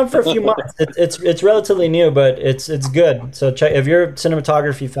 it's been around for a few months. It's relatively new, but it's good. So check if you're a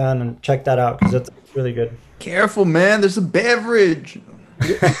cinematography fan, and check that out because it's really good. Careful, man. There's a beverage.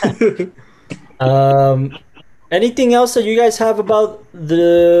 Anything else that you guys have about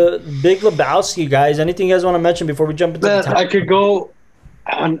the Big Lebowski, guys? Anything you guys want to mention before we jump into the Man, topic? I could go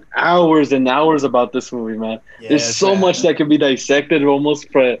on hours and hours about this movie, man. There's Yes, so man. much that can be dissected almost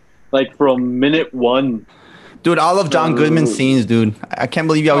from minute one. Dude, all of John Goodman's scenes, dude. I can't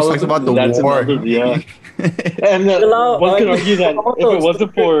believe you always All talk of about the That's war. another, yeah. And Allow- one can argue that if it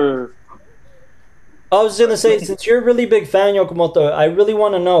wasn't for I was gonna say, since you're a really big fan, Yokomoto, I really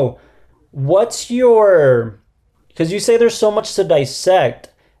want to know what's your, because you say there's so much to dissect,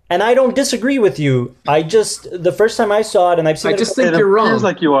 and I don't disagree with you. I just the first time I saw it, and I've seen I it. just a couple- think you're wrong. Feels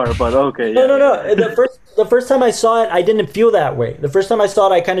like you are, but okay. No, yeah. no, no. The first time I saw it, I didn't feel that way. The first time I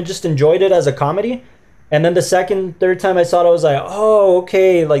saw it, I kind of just enjoyed it as a comedy, and then the second, third time I saw it, I was like, oh,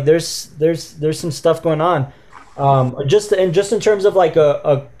 okay, like there's some stuff going on. Just in terms of like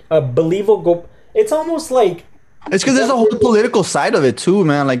a believable. It's almost like It's because there's a whole political side of it too,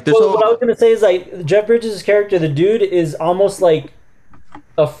 man. Like there's what I a was gonna say is like Jeff Bridges' character, the dude is almost like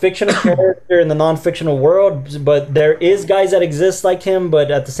a fictional character in the non-fictional world, but there is guys that exist like him,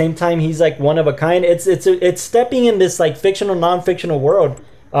 but at the same time he's like one of a kind. It's stepping in this like fictional, non-fictional world.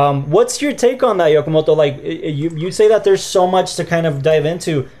 What's your take on that, Yokomoto? Like you say that there's so much to kind of dive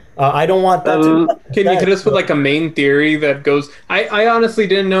into. I don't want that to. Can you hit us with like a main theory that goes? I honestly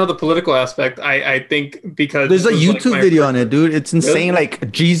didn't know the political aspect. I think because there's a this was, like, YouTube my video first- on it, dude. It's insane. Really?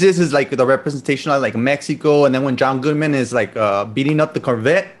 Like Jesus is like the representation of like Mexico, and then when John Goodman is like beating up the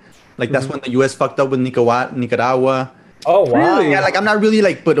Corvette, like that's when the U.S. fucked up with Nicaragua. Oh wow! Really? Yeah, like I'm not really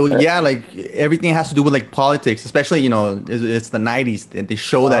like, but yeah, like everything has to do with like politics, especially it's the '90s. They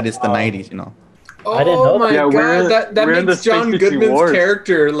show that it's the '90s, Oh I didn't know my that. Yeah, we're- god, that we're in the makes John Space Between Goodman's Wars.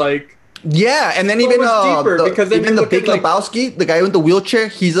 character like Yeah, and then So even much deeper, because then even you the look Big at, like- Lebowski, the guy with the wheelchair,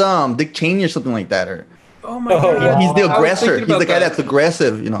 he's Dick Cheney or something like that, or oh my Oh, god. wow. he's the I was aggressor. thinking He's the about guy that. that's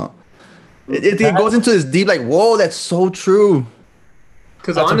aggressive, It goes into this deep, like, whoa, that's so true.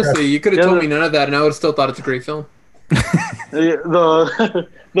 Because That's honestly, you could have Yeah, told the- me none of that, and I would have still thought it's a great film. The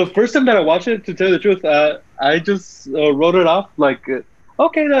the first time that I watched it, to tell you the truth, I just wrote it off like,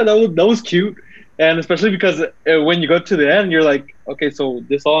 okay, that was cute, and especially because when you go to the end, you're like, okay, so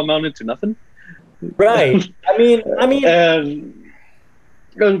this all amounted to nothing. Right. I mean. And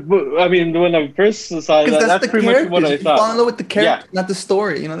I mean, when I first saw that, Because that's the pretty much what I characters. You fall in thought. love with the character, not the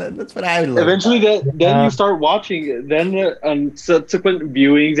story. That's what I love. Eventually, then Yeah. you start watching. Then on subsequent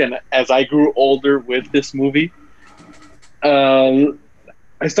viewings, and as I grew older with this movie,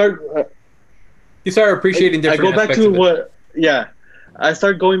 I start. You start appreciating I different go back aspects to of it. what, yeah. I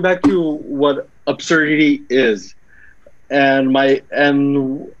start going back to what absurdity is, and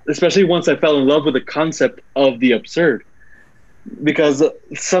especially once I fell in love with the concept of the absurd, because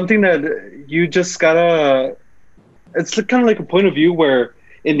something that you just gotta. It's kind of like a point of view where,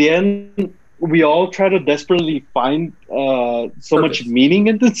 in the end, we all try to desperately find so much Purpose. meaning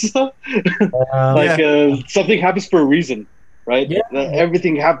in this stuff. Yeah. Something happens for a reason, right? Yeah.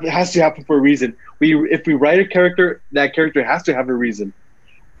 Everything has to happen for a reason. If we write a character, that character has to have a reason.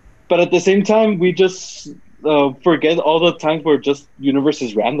 But at the same time, we just forget all the times where just universe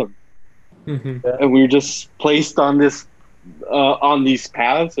is random, Mhm. and we're just placed on this on these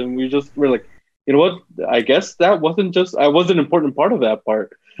paths, and we're like, you know what? I guess I wasn't an important part of that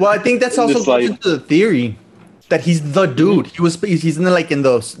part. Well, I think that's also Just goes like- into the theory that he's the dude. He's in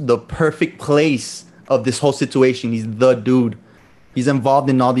the perfect place of this whole situation. He's the dude. He's involved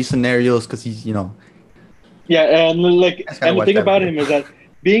in all these scenarios because he's Yeah, and That's kinda the what thing that about was. him is that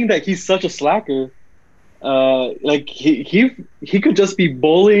being that he's such a slacker, like he could just be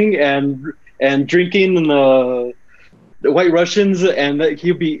bullying and drinking the White Russians, and that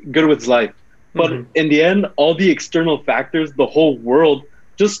he'd be good with his life. But Mhm. in the end, all the external factors, the whole world,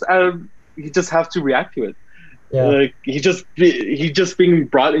 just he just has to react to it. Yeah. Like he just being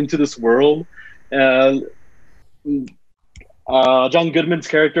brought into this world. John Goodman's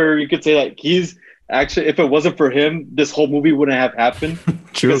character, you could say that he's actually, if it wasn't for him, this whole movie wouldn't have happened.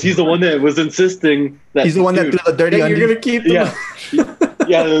 true. Because he's the one that was insisting that He's the one that dude, threw the dirty Yeah, you're undies. gonna keep them.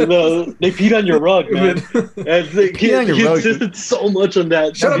 yeah, they peed on your rug, man. And he Peed on your rug, insisted so much on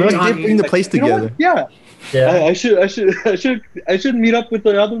that. Shut up, Bro, Johnny. you bring the place You know together. what? Yeah, Yeah. I should meet up with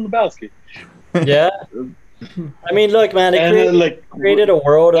the other Lebowski. Yeah. I mean, look, man. It And created a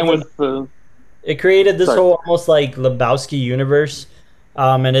world of and with it created this Sorry. whole almost like Lebowski universe.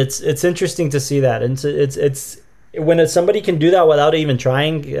 And it's interesting to see that, and it's when somebody can do that without even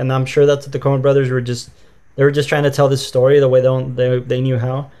trying, and I'm sure that's what the Coen brothers were just trying to tell this story the way they knew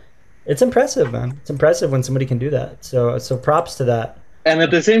how. It's impressive, man. It's impressive when somebody can do that. So props to that. And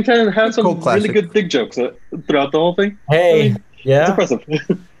at the same time, have It's some cult classic. really good dick jokes throughout the whole thing. Hey, It's yeah, impressive.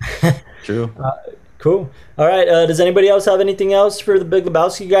 True. cool. All right, does anybody else have anything else for the Big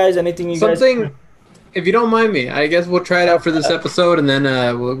Lebowski guys? Anything you guys? Something, if you don't mind me, I guess we'll try it out for this episode, and then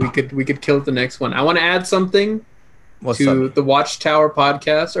we could kill the next one. I want to add something What's to up? the Watchtower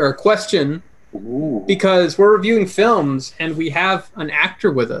podcast, or a question, Ooh. because we're reviewing films and we have an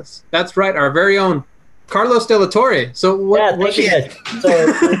actor with us. That's right, our very own Carlos De La Torre. So Yeah, what thank you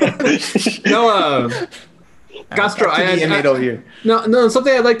guys. So, no, Castro, over here. No,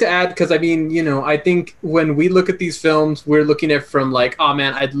 something I'd like to add, because I mean, I think when we look at these films, we're looking at from like, oh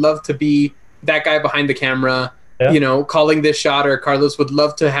man, I'd love to be that guy behind the camera, Yeah. calling this shot, or Carlos would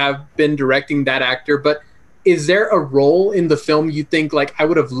love to have been directing that actor. But is there a role in the film you think like I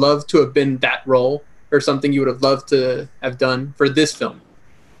would have loved to have been that role, or something you would have loved to have done for this film?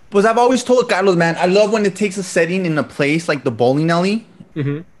 But I've always told Carlos, man, I love when it takes a setting in a place like the bowling alley.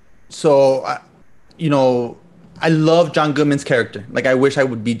 Mm-hmm. So, I love John Goodman's character. Like, I wish I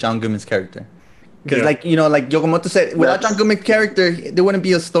would be John Goodman's character. Because, like Yokomoto said, without John Goodman's character, there wouldn't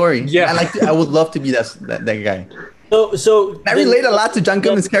be a story. Yeah. I would love to be that guy. so I relate a lot to John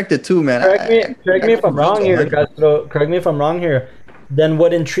Goodman's character, too, man. Correct me if I'm wrong here, Castro. Correct me if I'm wrong here. Then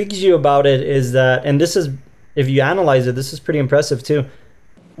what intrigues you about it is that, and this is, if you analyze it, this is pretty impressive too.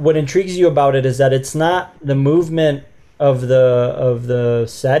 What intrigues you about it is that it's not the movement of the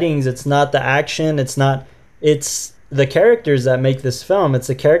settings, it's not the action, it's the characters that make this film. It's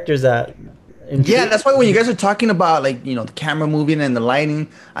the characters that Yeah, that's why when you guys are talking about like the camera moving and the lighting,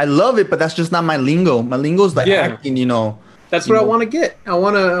 I love it, but that's just not my lingo. My lingo is the acting, That's what I want to get. I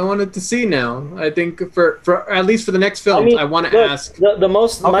wanted to see now. I think for at least for the next film, I want to ask.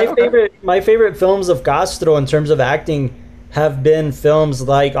 My favorite films of Castro in terms of acting have been films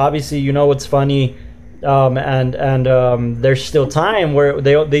like, obviously, What's Funny, and There's Still Time, where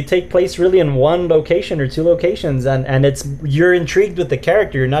they take place really in one location or two locations, and you're intrigued with the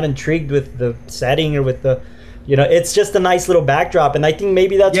character. You're not intrigued with the setting or with the, it's just a nice little backdrop. And I think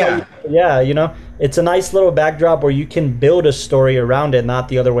maybe that's it's a nice little backdrop where you can build a story around it, not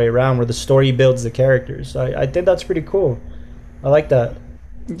the other way around, where the story builds the characters. So I think that's pretty cool. I like that.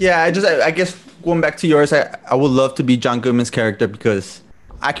 Yeah, I guess going back to yours, I would love to be John Goodman's character because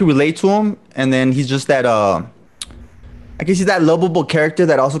I can relate to him, and then he's just that I guess he's that lovable character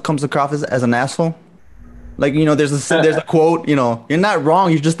that also comes across as an asshole. Like, there's a quote, you're not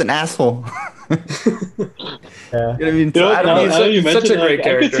wrong, you're just an asshole. Yeah. You know what I mean? So I don't know. You such a mentioned, great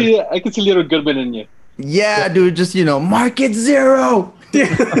character. I could see little Goodman in you. Yeah, dude, just market zero.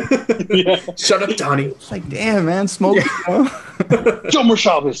 Yeah. Shut up, Donnie. It's like, damn, man, smoke. Show more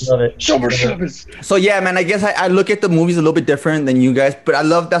Shabbos. Love it. Show more Shabbos. So yeah, man, I guess I look at the movies a little bit different than you guys, but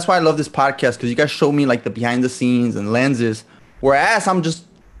that's why I love this podcast, because you guys show me like the behind the scenes and lenses, whereas I'm just,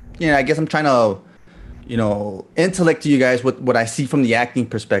 I guess I'm trying to, intellect to you guys what I see from the acting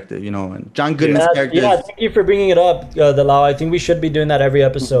perspective, and John Goodman's character. Yeah, thank you for bringing it up, Delau. I think we should be doing that every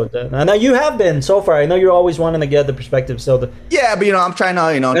episode. I know you have been so far. I know you're always wanting to get the perspective. So yeah, but I'm trying to,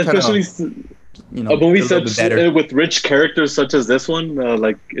 especially a movie such better. with rich characters such as this one,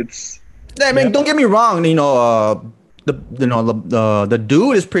 like it's. I mean, don't get me wrong. The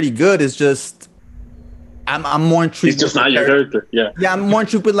dude is pretty good. It's just I'm more intrigued. He's just not your character. Yeah. Yeah, I'm more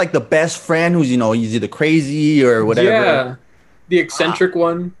intrigued with like the best friend who's he's either crazy or whatever. Yeah, the eccentric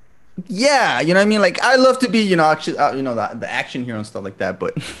one. Yeah, you know what I mean. Like I love to be actually the action hero and stuff like that,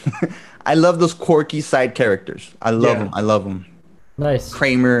 but I love those quirky side characters. I love them. I love them. nice.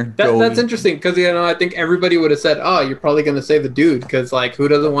 Kramer. That's interesting, because I think everybody would have said, "Oh, you're probably going to say the dude," because like who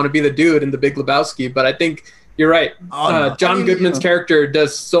doesn't want to be the dude in the Big Lebowski? But I think you're right. No. John Goodman's character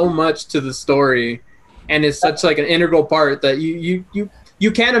does so much to the story, and is such like an integral part that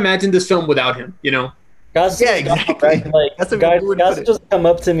you can't imagine this film without him. Gus, Yeah, exactly. Like, That's a guys, good way to Gus put it. just come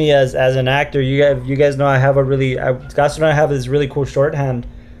up to me as an actor. You guys know I have Gus and I have this really cool shorthand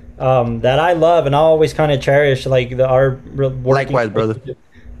that I love, and I always kind of cherish like our working. Likewise, brother.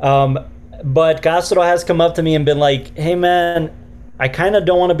 But Castro has come up to me and been like, "Hey, man, I kind of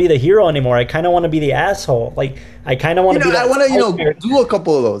don't want to be the hero anymore. I kind of want to be the asshole. Like, I kind of want to be that I want side to do a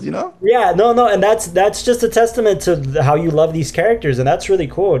couple of those. Yeah, no, and that's just a testament to how you love these characters, and that's really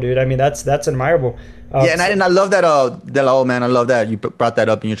cool, dude. I mean, that's admirable. Yeah, and I love that. Man, I love that you brought that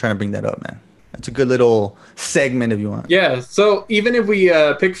up and you're trying to bring that up, man. That's a good little segment if you want. Yeah, so even if we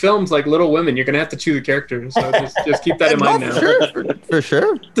pick films like Little Women, you're gonna have to choose a character. So just keep that in mind now. For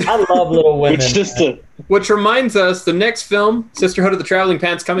sure. I love Little Women. Which just Which reminds us, the next film, Sisterhood of the Traveling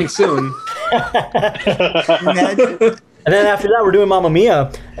Pants, coming soon. Imagine. And then after that, we're doing Mamma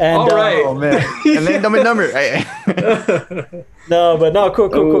Mia. And, All right. Oh man. And then Dumb and Dumber.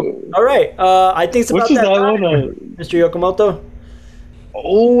 Cool. All right. I think it's about which is that that time, one? Mr. Yokomoto.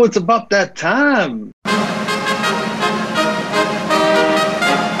 Oh, it's about that time.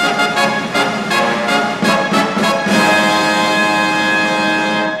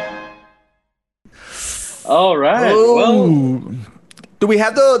 All right. Well, Ooh. Do we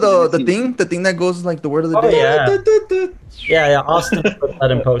have the thing that goes like the word of the day? Yeah. Austin put that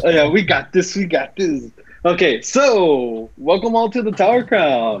in post. oh yeah, we got this. Okay, so welcome all to the Tower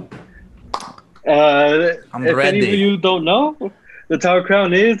Crown. I'm if ready. any of you don't know, the Tower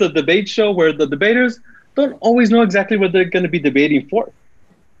Crown is a debate show where the debaters don't always know exactly what they're going to be debating for.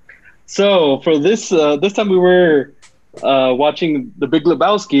 So for this time we were watching the Big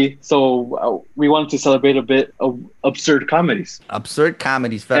Lebowski, so we wanted to celebrate a bit of absurd comedies. Absurd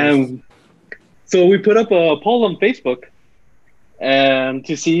comedies, fellas. And so we put up a poll on Facebook, and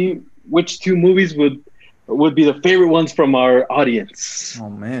to see which two movies would be the favorite ones from our audience. Oh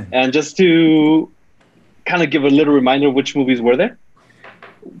man. And just to kind of give a little reminder of which movies were there.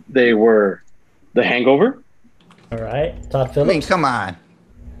 They were The Hangover, All right. Todd I Phillips. mean, come on.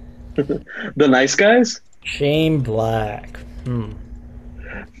 The Nice Guys, Shane Black.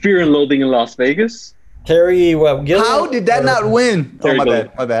 Fear and Loathing in Las Vegas. Terry, what? Gilliam? How did that not win? Oh, There my you go.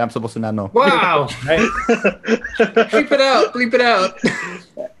 bad. My bad. I'm supposed to not know. Wow. Right? Bleep it out.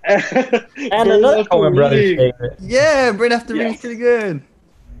 And another Coen Brothers favorite. Yeah, Burn After Reading is pretty good.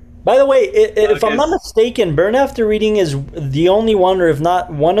 By the way, if I'm guess- not mistaken, Burn After Reading is the only one, or if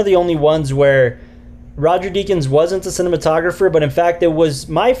not one of the only ones, where Roger Deakins wasn't a cinematographer, but in fact, it was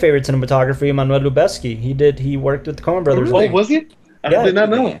my favorite cinematographer, Emmanuel Lubezki. He worked with the Coen Brothers. Oh, was he? I Yeah. did not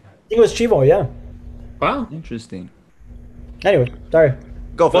know. He was Chivo, yeah. Wow. Interesting. Anyway, sorry.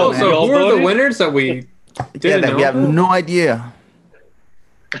 Go for Well, it, man. so who are the voted? winners that we Yeah, didn't that know? we have no idea.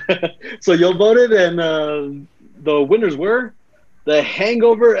 So y'all voted, and the winners were The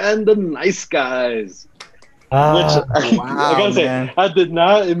Hangover and The Nice Guys. Which I wow, gotta say, man. I did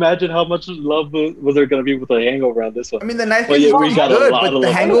not imagine how much love was there gonna be with The Hangover on this one. I mean, the nice Well, thing yeah, is we got a good, lot but of the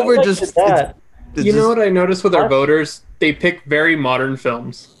love. Hangover Look just at that. it's You know just- what I noticed with our What? voters? They pick very modern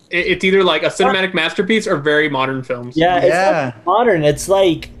films. It's either like a cinematic masterpiece or very modern films. Yeah, it's Yeah. not modern. It's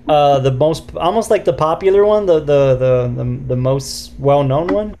like the most, almost like the popular one, the most well known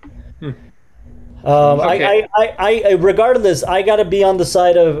one. Okay. I regardless, I gotta be on the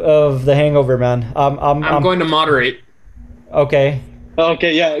side of the Hangover, man. I'm going to moderate. Okay.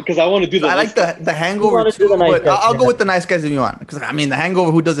 Okay, yeah, because I want to do the I like the Hangover wanna do too, the Nice but Guys, I'll go yeah. with the Nice Guys if you want. Because I mean, the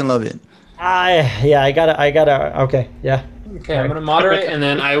Hangover, who doesn't love it? I gotta. Okay, yeah. Okay, I'm going to moderate, and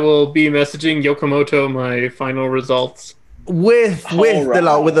then I will be messaging Yokomoto my final results. With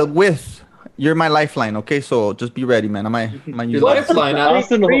Alright. with. You're my lifeline, okay? So just be ready, man. I might use Your that. lifeline.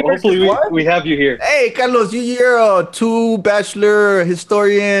 Austin, Three hopefully versus one? we have you here. Hey, Carlos, you're a 2 bachelor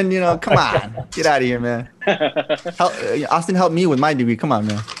historian. You know, come on, get out of here, man. Austin helped me with my degree. Come on,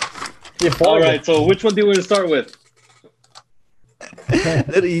 man. All right, so which one do you want to start with?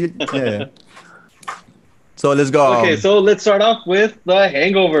 Yeah. So let's go. Okay, so let's start off with The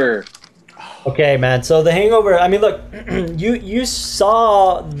Hangover. Okay, man. So the Hangover. I mean, look, you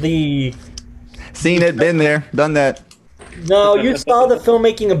saw the. Seen it, been there, done that. No, you saw the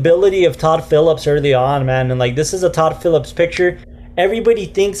filmmaking ability of Todd Phillips early on, man, and like this is a Todd Phillips picture. Everybody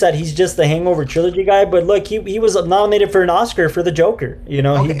thinks that he's just the Hangover trilogy guy, but look, he was nominated for an Oscar for the Joker. You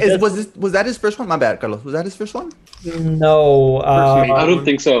know, Okay, he just- was that his first one? My bad, Carlos. Was that his first one? no. I don't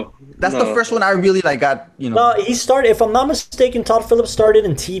think so. That's No. the first one I really like got. You know. No, he started. If I'm not mistaken, Todd Phillips started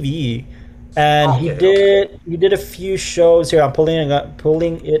in TV, and he did a few shows here. I'm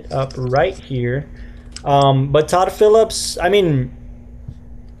pulling it up right here. But Todd Phillips, I mean,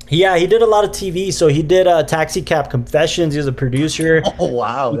 yeah, he did a lot of TV. So he did Taxi Cab Confessions. He was a producer. Oh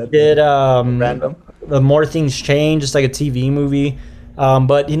wow, He that's did random. The More Things Change, just like a TV movie.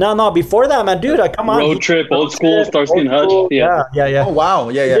 But before that, man, dude, come on. Road Trip, Old School, Starsky and Hutch. Yeah. Oh wow,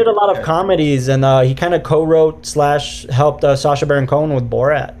 yeah, He yeah. did a lot of comedies, and he kind of co-wrote / helped Sacha Baron Cohen with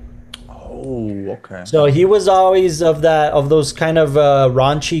Borat. Oh, okay. So he was always of those kind of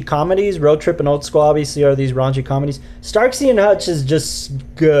raunchy comedies. Road Trip and Old School obviously are these raunchy comedies. Starsky and Hutch is just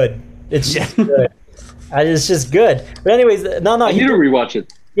good. It's just good. It's just good. But anyways, I need to rewatch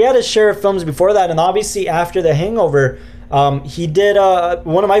it. he had his share of films before that, and obviously after The Hangover, He did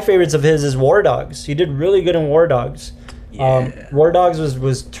one of my favorites of his is War Dogs. He did really good in War Dogs. War Dogs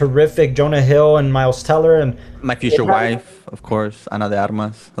was terrific. Jonah Hill and Miles Teller and My future wife, of course, Ana de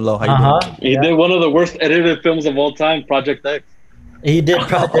Armas. Hello, how you doing? He did one of the worst edited films of all time, Project X. He did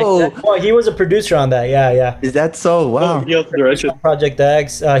Project Oh. X. Well, he was a producer on that. Yeah. Is that so? Wow. He also directed. Project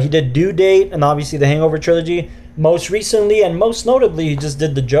X. He did Due Date and obviously the Hangover trilogy. Most recently and most notably, he just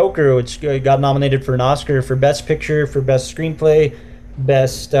did The Joker, which got nominated for an Oscar for Best Picture, for Best Screenplay,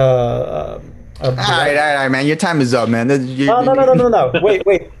 Best. All right, man. Your time is up, man. No.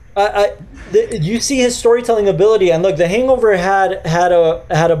 Wait. You see his storytelling ability, and look, The Hangover had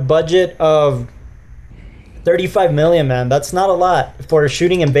a budget of $35 million, man. That's not a lot for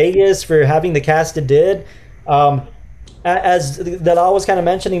shooting in Vegas, for having the cast it did. As that I was kind of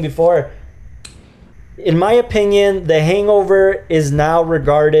mentioning before, in my opinion, The Hangover is now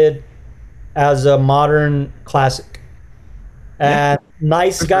regarded as a modern classic. And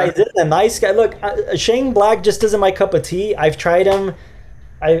Nice Guy isn't a nice guy. Look, Shane Black just isn't my cup of tea. I've tried him.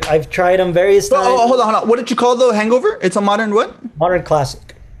 I've tried him various times. Oh, hold on. What did you call the Hangover? It's a modern what? Modern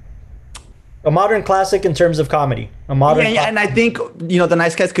classic. A modern classic in terms of comedy. A modern. Yeah, and I think The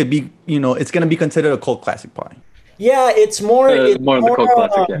Nice Guys could be, it's gonna be considered a cult classic, probably. Yeah, it's more. It's more of the cult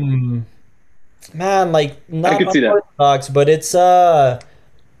classic. Yeah. Man, like not I could see that. orthodox, but it's But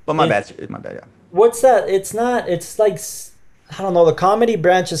my bad, yeah. What's that? It's not. It's like I don't know. The comedy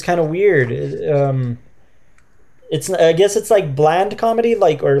branch is kind of weird. It's I guess it's like bland comedy,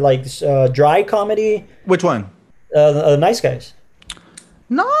 or dry comedy. Which one? Nice Guys.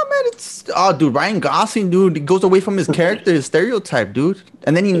 No, man, dude, Ryan Gosling, dude, he goes away from his character, his stereotype, dude,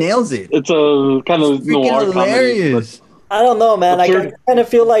 and then he nails it. It's a kind of noir hilarious. comedy. I don't know, man. I Sure. kind of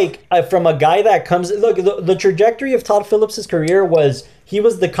feel like from a guy that comes. Look, the trajectory of Todd Phillips' career was he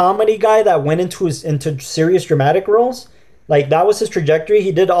was the comedy guy that went into serious dramatic roles. Like that was his trajectory.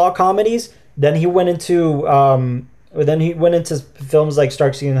 He did all comedies. Then he went into films like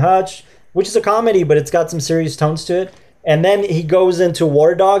Starsky and Hutch, which is a comedy, but it's got some serious tones to it. And then he goes into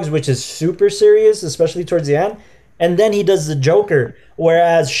War Dogs, which is super serious, especially towards the end. And then he does The Joker,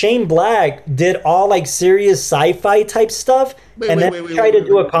 whereas Shane Black did all like serious sci-fi type stuff, and then tried to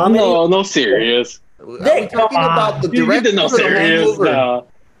do a comedy. No serious. Are we talking about the You director did no of The serious. Hangover? No.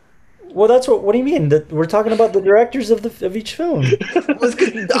 Well, that's what do you mean? That we're talking about the directors of each film. Well, it's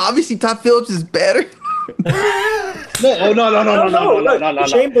 'cause obviously Todd Phillips is better. No.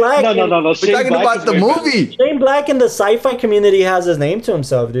 Shane Black. No. We're talking about the movie. Shane Black in the sci-fi community has his name to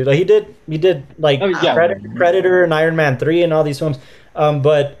himself, dude. Like he did like Predator and Iron Man 3 and all these films.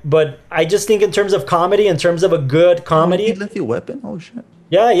 But I just think in terms of comedy, in terms of a good comedy, Lethal Weapon. Oh shit.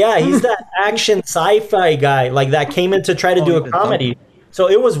 yeah, he's that action sci-fi guy like that came in to try to do a comedy. So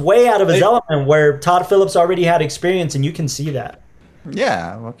it was way out of his element where Todd Phillips already had experience, and you can see that.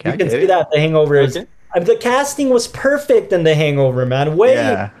 Yeah. Okay. You can see that The Hangover is. The casting was perfect in The Hangover, man.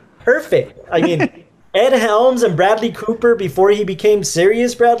 Perfect. I mean, Ed Helms and Bradley Cooper before he became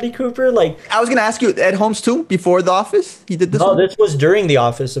serious Bradley Cooper. Like I was gonna ask you, Ed Holmes too, before The Office. He did this. No, one? this was during The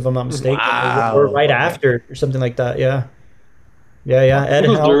Office, if I'm not mistaken, Wow. or right after, or something like that. Yeah. Ed It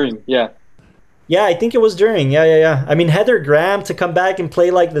was Helms. during. Yeah. Yeah, I think it was during. Yeah. I mean, Heather Graham to come back and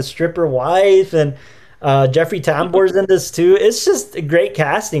play like the stripper wife, and Jeffrey Tambor's in this too. It's just a great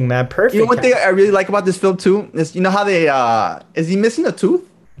casting, man. Perfect. You know one thing I really like about this film too is how they is he missing a tooth?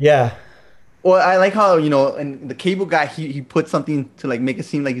 Yeah. Well, I like how and the cable guy he put something to like make it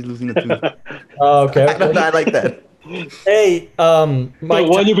seem like he's losing a tooth. Oh, okay. I like that. Hey, Mike.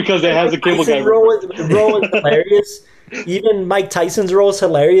 Won you because it has a cable guy. Tyson's role was hilarious. Even Mike Tyson's role is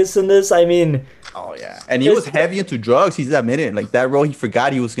hilarious in this. I mean, oh yeah, and he was heavy into drugs. He's admitted like that role. He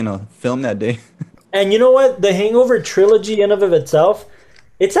forgot he was gonna film that day. And you know what? The Hangover trilogy in of itself,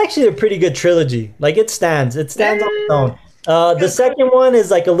 it's actually a pretty good trilogy. Like it stands on its own. The second one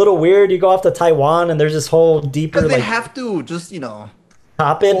is like a little weird. You go off to Taiwan and there's this whole deeper. Because they like, have to just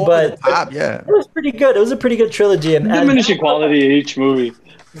top it, over but the top, yeah. it was pretty good. It was a pretty good trilogy. And Diminishing quality in each movie.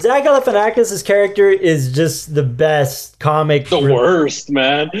 Zach Galifianakis' character is just the best comic. The worst,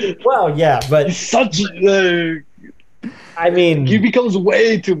 man. Well, yeah, but He's such. I mean, He becomes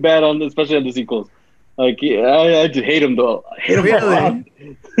way too bad especially on the sequels. Like I just hate him though. I hate him a lot.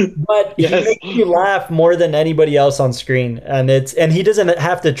 but Yes. he makes you laugh more than anybody else on screen, and he doesn't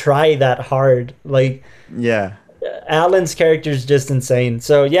have to try that hard. Like Yeah. Alan's character is just insane.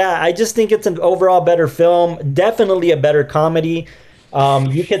 So yeah, I just think it's an overall better film. Definitely a better comedy.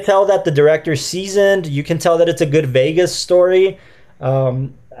 You can tell that the director's seasoned. You can tell that it's a good Vegas story. I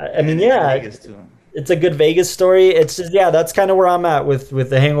mean, yeah. Vegas too. it's a good Vegas story. It's just, yeah, that's kind of where I'm at with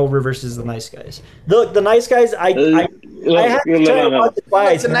The Hangover versus The Nice Guys. The Nice Guys, I had to try to watch it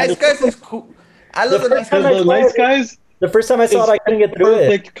twice. The Nice Guys is cool. I love The Nice time Guys. The Nice Guys. The first time I saw it, I couldn't get through it.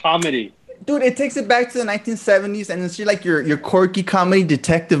 Perfect comedy. Dude, it takes it back to the 1970s, and it's just like your quirky comedy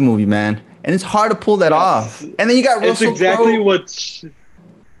detective movie, man. And it's hard to pull that off. And then you got Russell It's exactly Crowe. what.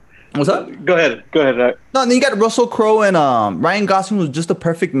 What's up? Go ahead. No, and then you got Russell Crowe and Ryan Gosling was just a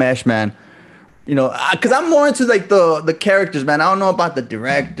perfect mesh, man. You know, because I'm more into like the characters, man. I don't know about the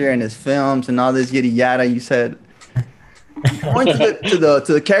director and his films and all this yada yada. You said. More into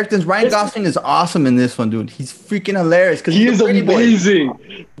the characters. Ryan Gosling is awesome in this one, dude. He's freaking hilarious because He is amazing.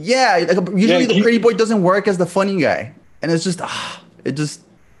 Boy. Yeah, like, usually the pretty boy doesn't work as the funny guy, and it's just it just.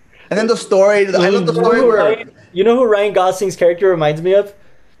 And then the story. I love the story where. You know who Ryan Gosling's character reminds me of?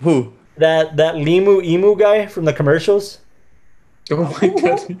 Who? That Limu Emu guy from the commercials. Oh my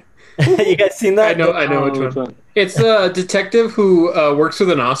god. You guys seen that? I know which one. It's a detective who works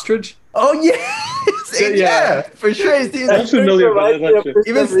with an ostrich. Oh yes, yeah, for sure. I'm familiar with that.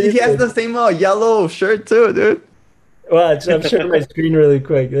 Even he has the same yellow shirt too, dude. Watch, I'm sharing my screen really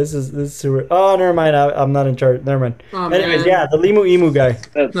quick. This is super. Oh, never mind. I'm not in charge. Never mind. Oh, Anyways, man. yeah, the Limu Emu guy.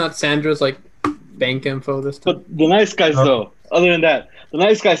 It's not Sandra's like bank info this time. But The Nice Guys, though, other than that, The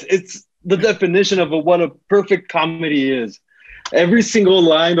Nice Guys, it's the definition of what a perfect comedy is. Every single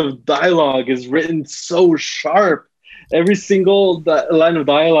line of dialogue is written so sharp. Every single line of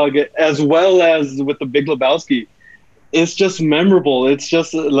dialogue, as well as with the Big Lebowski, it's just memorable. It's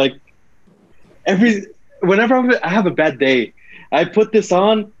just like whenever I have a bad day, I put this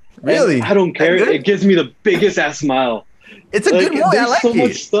on. Really? I don't care. It gives me the biggest ass smile. It's a good movie. I like so it.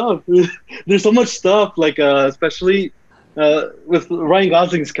 much stuff. There's so much stuff, like especially with Ryan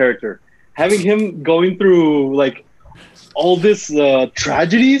Gosling's character, having him going through like all this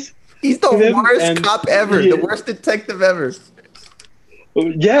tragedies. He's the worst cop ever. The worst detective ever.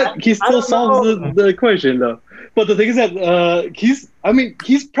 Yeah, he still solves the equation though. But the thing is that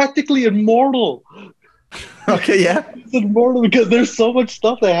he's practically immortal. Okay, yeah. He's immortal because there's so much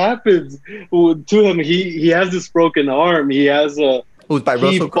stuff that happens to him. He has this broken arm. He has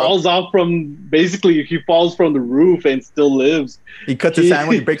he falls off from he falls from the roof and still lives. He cuts his hand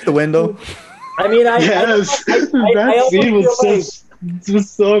when he breaks the window. I mean, that scene was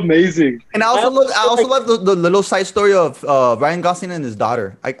so amazing. And I also love the little side story of Ryan Gosling and his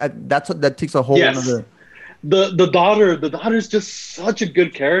daughter. That takes a whole another. The daughter's just such a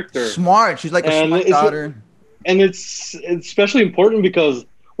good character. Smart. She's like a smart daughter. And it's especially important because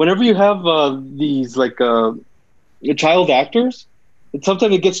whenever you have these like child actors,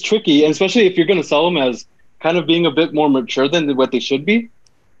 sometimes it gets tricky, and especially if you're going to sell them as kind of being a bit more mature than what they should be.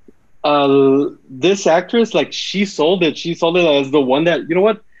 This actress, like, she sold it. She sold it as the one that, you know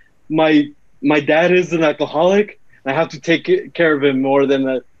what, my dad is an alcoholic. I have to take care of him more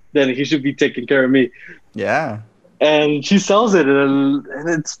than he should be taking care of me. Yeah. And she sells it, and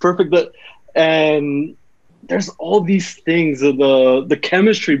it's perfect. And there's all these things. The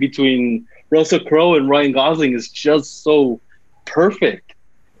chemistry between Russell Crowe and Ryan Gosling is just so perfect.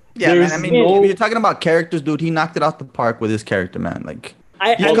 Yeah, man. I mean, if you're talking about characters, dude, he knocked it out the park with his character, man. Like,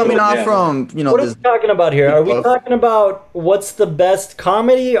 he's coming off from, What are we talking about here? Are we talking about what's the best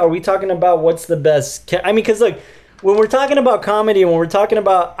comedy? Are we talking about what's the best? I mean, because look, when we're talking about comedy, when we're talking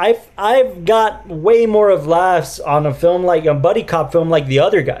about, I've got way more of laughs on a film like a buddy cop film like The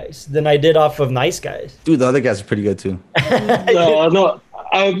Other Guys than I did off of Nice Guys. Dude, The Other Guys are pretty good too. No,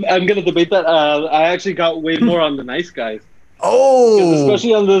 I'm gonna debate that. I actually got way more on The Nice Guys. Oh,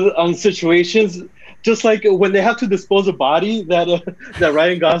 especially on situations. Just like when they have to dispose a body that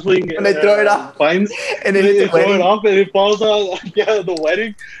Ryan Gosling and they throw it off, finds, and then they throw it off and it falls on the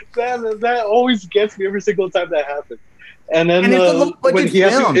wedding. That always gets me every single time that happens. And then when he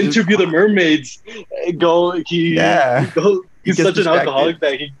has to interview the mermaids, he's such an alcoholic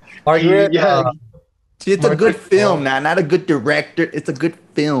that See, it's a good film, not a good director. It's a good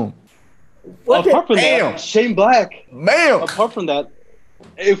film. Apart from that, Shane Black. Man. Apart from that,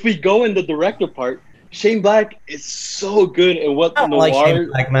 if we go in the director part, Shane Black is so good at what noir. Like Shane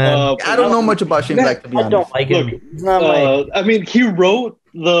Black, man. I don't know much about Shane Black, to be honest. I don't like him. Look, it's not my... I mean, he wrote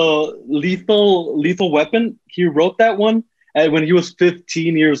the Lethal Weapon. He wrote that one when he was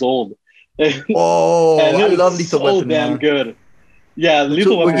 15 years old. Oh, I love Lethal Weapon. So damn good. Yeah,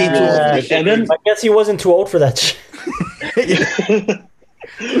 Lethal Weapon. And then I guess he wasn't too old for that shit.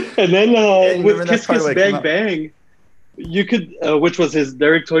 And then with Kiss Kiss Bang Bang, you could, which was his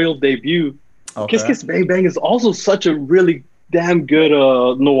directorial debut. Okay. Kiss Kiss Bang Bang is also such a really damn good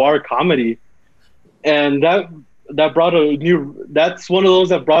noir comedy, and that that brought a new. That's one of those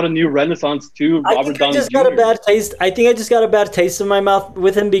that brought a new renaissance to Robert Downey Jr. Got a bad taste. I think I just got a bad taste in my mouth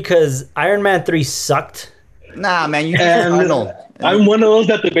with him because Iron Man 3 sucked. Nah, man, you I'm one of those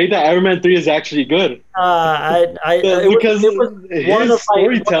that debate that Iron Man 3 is actually good. Because it was one of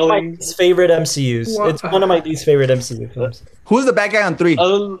my least favorite MCUs. What? It's one of my least favorite MCU films. Who's the bad guy on 3?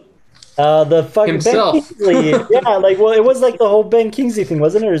 The fucking Himself. Ben Kingsley. Yeah, it was like the whole Ben Kingsley thing,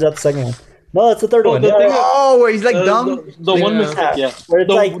 wasn't it? Or is that the second one? No, that's the third one. Where he's like dumb. The one mistake,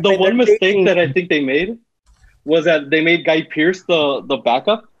 the one mistake that I think they made was that they made Guy Pearce the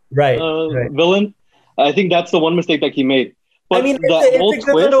backup villain. I think that's the one mistake that he made. But I mean, the whole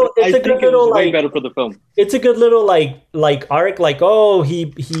twist, I think it was way better for the film. It's a good little like arc. Like, oh,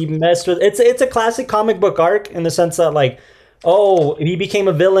 he messed with. It's a classic comic book arc in the sense that like, oh, he became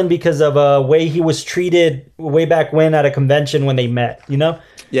a villain because of a way he was treated way back when at a convention when they met. You know.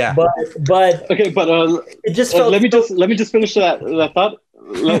 Yeah. But okay, but it just felt let me just finish that thought.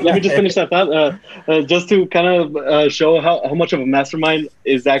 Let me just finish that thought. Just to kind of show how much of a mastermind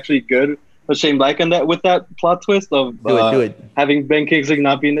is actually good. Shane Black and that with that plot twist of do it. Having Ben Kingsley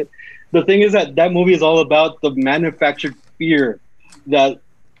not being it. The thing is that movie is all about the manufactured fear that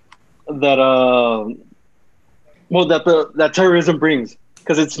terrorism brings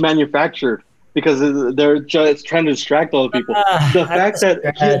because it's manufactured because they're just trying to distract all the people. The fact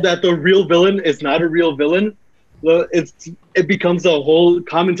that the real villain is not a real villain, it becomes a whole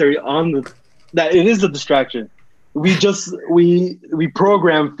commentary on that it is a distraction. We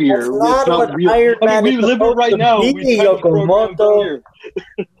program fear. That's not what Iron Man we live it right now.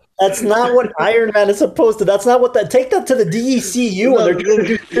 That's not what Iron Man is supposed to. That's not what take that to the DECU when they're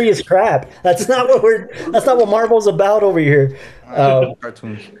doing serious crap. That's not what Marvel's about over here.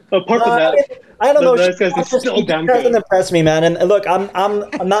 Cartoons. Apart from that, I don't know. It doesn't impress me, man. And look, I'm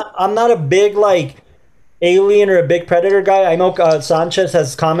not a big like Alien or a big Predator guy. I know Sanchez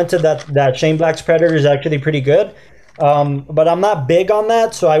has commented that Shane Black's Predator is actually pretty good, but I'm not big on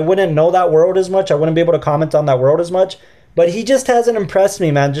that, so I wouldn't know that world as much. I wouldn't be able to comment on that world as much. But he just hasn't impressed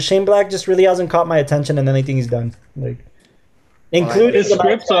me, man. Just Shane Black just really hasn't caught my attention in anything he's done, like including his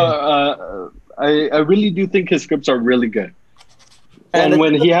scripts. I really do think his scripts are really good. And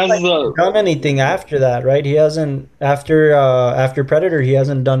when he has done anything after that, right? He hasn't after Predator. He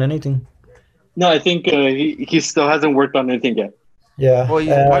hasn't done anything. No, I think he still hasn't worked on anything yet. Yeah. Well,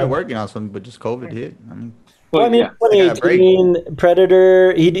 he's probably working on something, but just COVID hit. 2018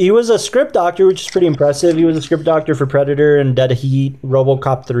 Predator. He was a script doctor, which is pretty impressive. He was a script doctor for Predator and Dead Heat,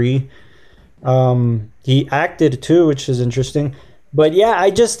 RoboCop 3. He acted too, which is interesting. But yeah,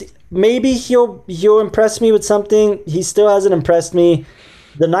 maybe he'll impress me with something. He still hasn't impressed me.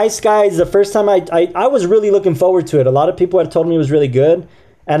 The Nice Guys, the first time I was really looking forward to it. A lot of people had told me it was really good.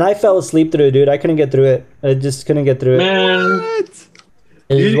 And I fell asleep through it, dude. I couldn't get through it. I just couldn't get through it. Man,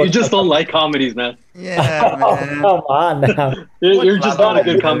 you just don't like comedies, man. Yeah, man. Come on now. You're just not a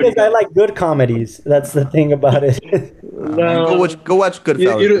good comedy guy. I like good comedies. That's the thing about it. Go watch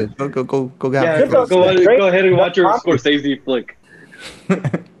Goodfellas. Go ahead and watch your Scorsese flick.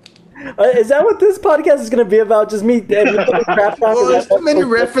 Is that what this podcast is going to be about? Just me? Crap there's so many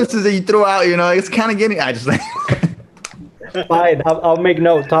references that you throw out. You know, it's kind of getting. I just like. Fine, I'll make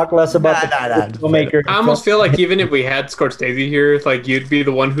note. Talk less about the filmmaker. I almost feel like even if we had Scorsese here, like you'd be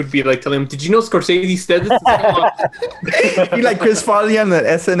the one who'd be like telling him, "Did you know Scorsese said this?" You like Chris Farley on the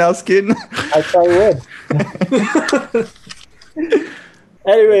SNL skit? I probably would.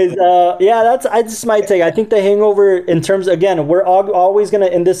 Anyways, that's just my take. I think The Hangover, in terms, again, we're always gonna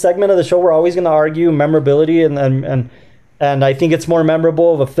in this segment of the show, we're always gonna argue memorability and I think it's more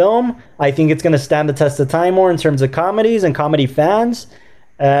memorable of a film. I think it's going to stand the test of time more in terms of comedies and comedy fans,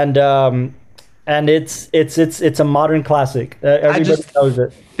 and it's a modern classic. Everybody knows it.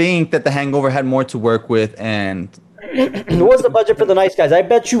 I think that The Hangover had more to work with, and what was the budget for The Nice Guys? I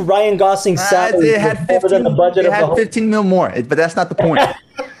bet you Ryan Gosling's salary it had 15, the budget. It had 15 mil more, but that's not the point.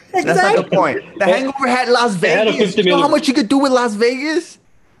 Exactly. That's not the point. The Hangover had Las Vegas. You know how much you could do with Las Vegas?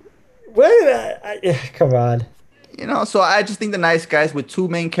 Come on. You know, so I just think The Nice Guys with two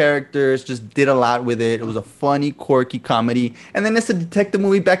main characters just did a lot with it. It was a funny, quirky comedy. And then it's a detective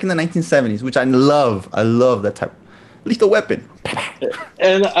movie back in the 1970s, which I love. I love that type. Lethal Weapon.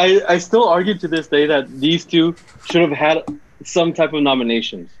 And I still argue to this day that these two should have had some type of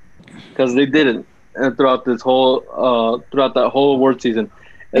nominations because they didn't throughout that whole award season.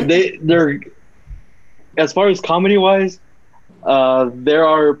 And they're as far as comedy-wise, there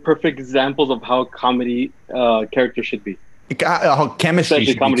are perfect examples of how comedy characters should be. How chemistry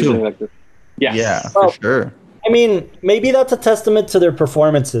should be too. Yes. Yeah, for sure. I mean, maybe that's a testament to their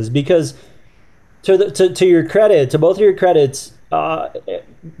performances because to your credit, to both of your credits,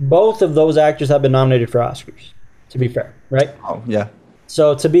 both of those actors have been nominated for Oscars. To be fair, right? Oh yeah.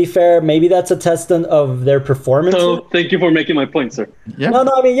 So to be fair, maybe that's a testament of their performance. So thank you for making my point, sir. Yeah. No,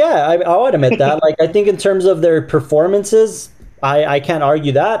 I mean, yeah, I would admit that. Like, I think in terms of their performances, I can't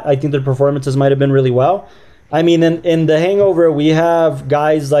argue that. I think their performances might have been really well. I mean, in The Hangover, we have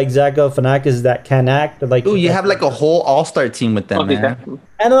guys like Zach Galifianakis that can act. Like, Ooh, you have like a whole all-star team with them, man.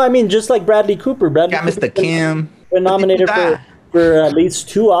 and I mean, just like Bradley Cooper. Bradley Got Mr. Kim. been nominated for at least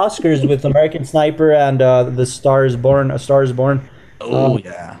 2 Oscars with American Sniper and The Star is Born. A Star is Born. Oh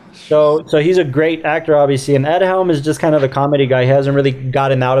yeah. So he's a great actor, obviously, and Ed Helm is just kind of a comedy guy. He hasn't really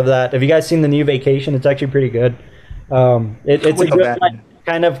gotten out of that. Have you guys seen the new Vacation? It's actually pretty good. It's a good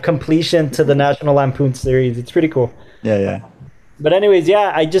kind of completion to the National Lampoon series. It's pretty cool. Yeah. But anyways,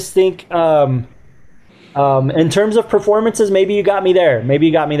 yeah, I just think in terms of performances, maybe you got me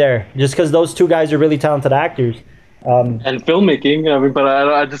there. Just because those 2 guys are really talented actors. And filmmaking, I mean, but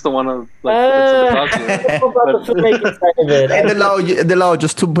I just don't want to like. About the filmmaking side of it. Hey, Delao,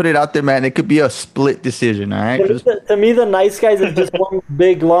 just to put it out there, man, it could be a split decision, all right? To me, the Nice Guys is just one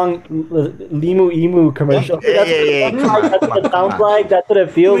big, long Limu Emu commercial. Hey, That's what it sounds like. That's what it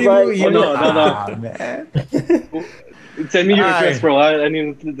feels like. Oh, no, man. Send me your address, bro. I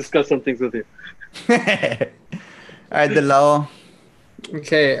need to discuss some things with you. All right, Delao.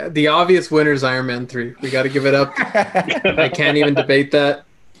 Okay, the obvious winner is Iron Man 3. We got to give it up. I can't even debate that.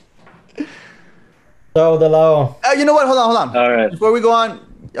 So, Delao. You know what? Hold on. All right. Before we go on,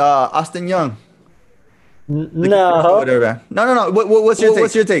 Austin Young. No. Whatever. No.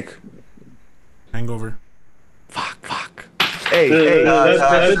 What's your take? Hangover. Fuck. Hey,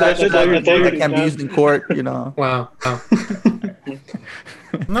 that can't be used in court, you know. Wow.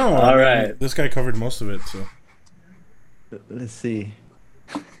 No. All right. This guy covered most of it, so. Let's see.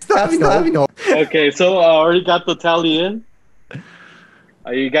 Still having hope. Okay, so I already got the tally in.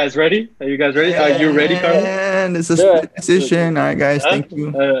 Are you guys ready? Are you ready, Carlos? And it's a split decision. All right, guys. Thank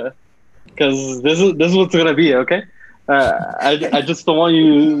you. Because this is what's gonna be. Okay. I just don't want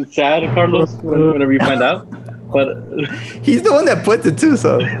you sad, Carlos, whenever you find out. But he's the one that puts it too.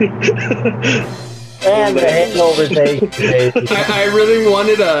 So. And the Hangover take. I really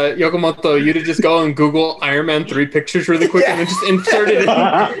wanted Yokomoto, you to just go and Google Iron Man 3 pictures really quick and then just insert it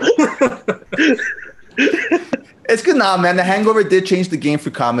in. It's good now, man. The Hangover did change the game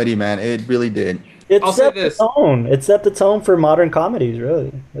for comedy, man. It really did. It set the tone. It set the tone for modern comedies,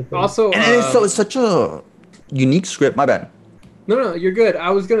 really. Also, and it's such a unique script. My bad. No, you're good.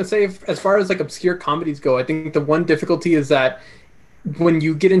 I was gonna say, as far as like obscure comedies go, I think the one difficulty is that when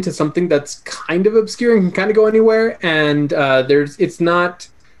you get into something that's kind of obscure and can kind of go anywhere, and it's not,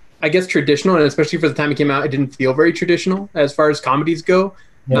 I guess, traditional, and especially for the time it came out, it didn't feel very traditional as far as comedies go.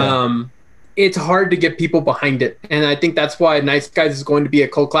 Yeah. It's hard to get people behind it, and I think that's why Nice Guys is going to be a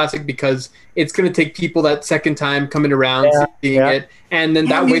cult classic, because it's going to take people that second time coming around, seeing it, and then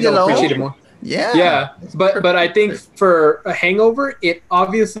that way they'll appreciate it more. Yeah. But I think for a Hangover, it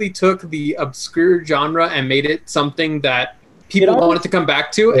obviously took the obscure genre and made it something that people wanted to come back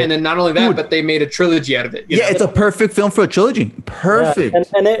to, and then not only that, but they made a trilogy out of it. Yeah, it's a perfect film for a trilogy. Perfect. Yeah.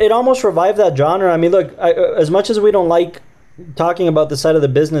 And it almost revived that genre. I mean, look, as much as we don't like talking about the side of the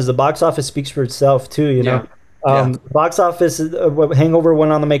business, the box office speaks for itself too, you know. Box office, Hangover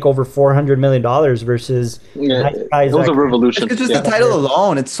went on to make over $400 million versus Nice Guys. It was a revolution. It's just the title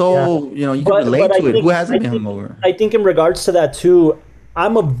alone. It's so, you know, you can relate to it. Who hasn't been Hangover? I think in regards to that too,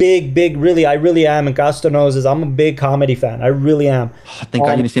 I'm a big, I really am, and Costa knows this, I'm a big comedy fan. I really am. I think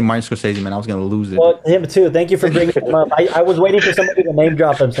I didn't say Martin Scorsese, man. I was going to lose it. Well, him too. Thank you for bringing him up. I was waiting for somebody to name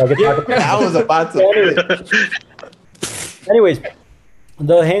drop him so I could talk about I was about to. Anyways,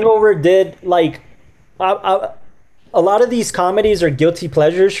 The Hangover did, like, a lot of these comedies are guilty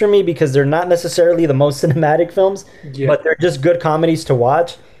pleasures for me because they're not necessarily the most cinematic films, but they're just good comedies to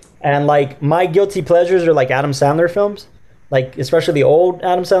watch. And, like, my guilty pleasures are, like, Adam Sandler films. Like, especially the old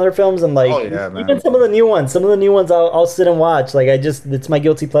Adam Sandler films, and like even some of the new ones. Some of the new ones I'll sit and watch. Like, it's my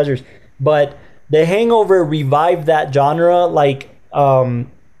guilty pleasures. But The Hangover revived that genre. Like,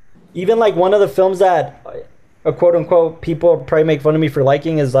 even like one of the films that, quote unquote, people probably make fun of me for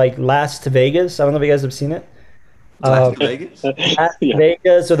liking is like Last Vegas. I don't know if you guys have seen it. Last Vegas? Last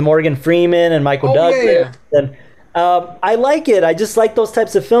Vegas with Morgan Freeman and Michael Douglas. And I like it. I just like those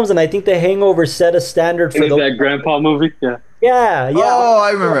types of films, and I think The Hangover set a standard for that grandpa movie. Yeah. Oh,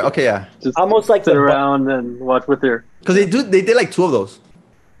 I remember. Okay, yeah. Just almost like sit around and watch with your. Because they did like 2 of those.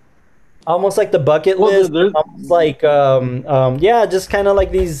 Almost like the bucket list. Almost like just kind of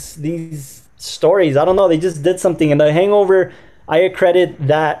like these stories. I don't know. They just did something, and The Hangover. I accredit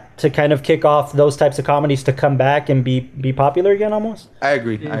that to kind of kick off those types of comedies to come back and be popular again almost. I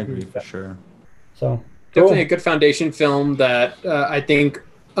agree. I agree for sure. So Definitely a good foundation film that I think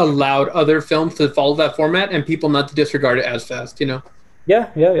allowed other films to follow that format and people not to disregard it as fast, you know? Yeah,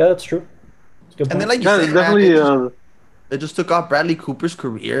 that's true. That's a good point. And then, like you Yeah, said, definitely. man, it just took off Bradley Cooper's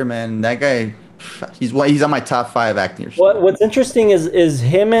career, man. That guy, he's on my top 5 actors. What's interesting is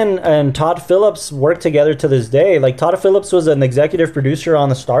him and Todd Phillips work together to this day. Like Todd Phillips was an executive producer on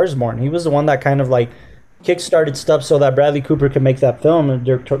The Stars Born. He was the one that kind of like kickstarted stuff so that Bradley Cooper could make that film and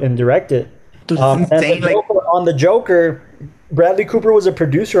direct it. Dude, And it's insane. Like, on The Joker, Bradley Cooper was a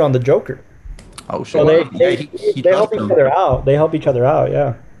producer on The Joker. oh, So sure. they help each other out. They help each other out.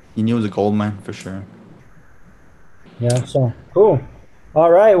 Yeah. He knew it was a gold mine for sure. Yeah. So cool. All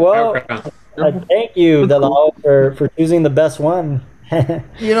right. Well, thank you, Delao, for choosing the best one.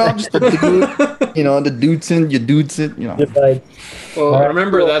 You know, I'm just a dude. You know, the dudes in, you dudes it. You know. Right. Well,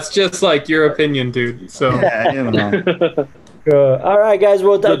 remember, that's just like your opinion, dude. So Yeah, you know. All right, guys.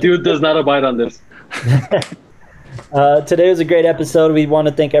 Well, The dude does not abide on this. today was a great episode. We want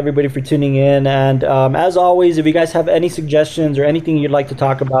to thank everybody for tuning in. And as always, if you guys have any suggestions or anything you'd like to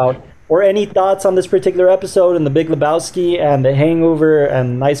talk about, or any thoughts on this particular episode and the Big Lebowski and the Hangover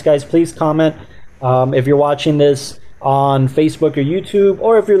and Nice Guys, please comment. If you're watching this on Facebook or YouTube,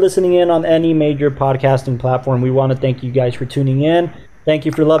 or if you're listening in on any major podcasting platform, we want to thank you guys for tuning in. Thank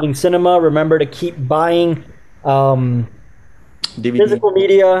you for loving cinema. Remember to keep buying physical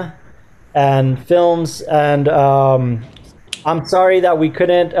media and films. And I'm sorry that we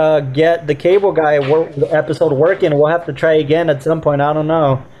couldn't get the Cable Guy episode working. We'll have to try again at some point. I don't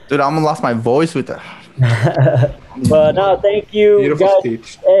know. Dude, I almost lost my voice with that. But no, thank you. Beautiful guys.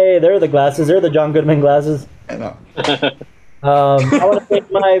 speech. Hey, there are the glasses. They're the John Goodman glasses. I know. I want to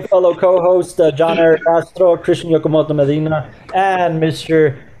thank my fellow co-host, John Eric Castro, Christian Yokomoto Medina, and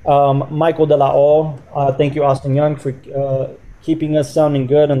Mr. Michael De La O. Thank you, Austin Young, for keeping us sounding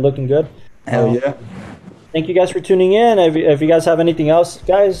good and looking good. Hell yeah. Thank you guys for tuning in. If you guys have anything else,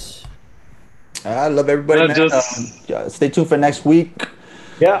 guys. I love everybody, man. Stay tuned for next week.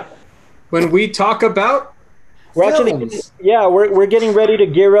 Yeah. when we talk about We're actually, films. we're getting ready to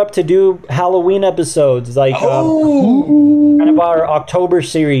gear up to do Halloween episodes, like kind of our October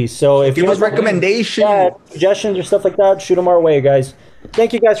series. So if Give you us recommendations. suggestions or stuff like that, shoot them our way, guys.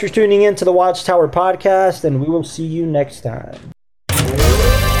 Thank you guys for tuning in to the Watchtower podcast, and we will see you next time.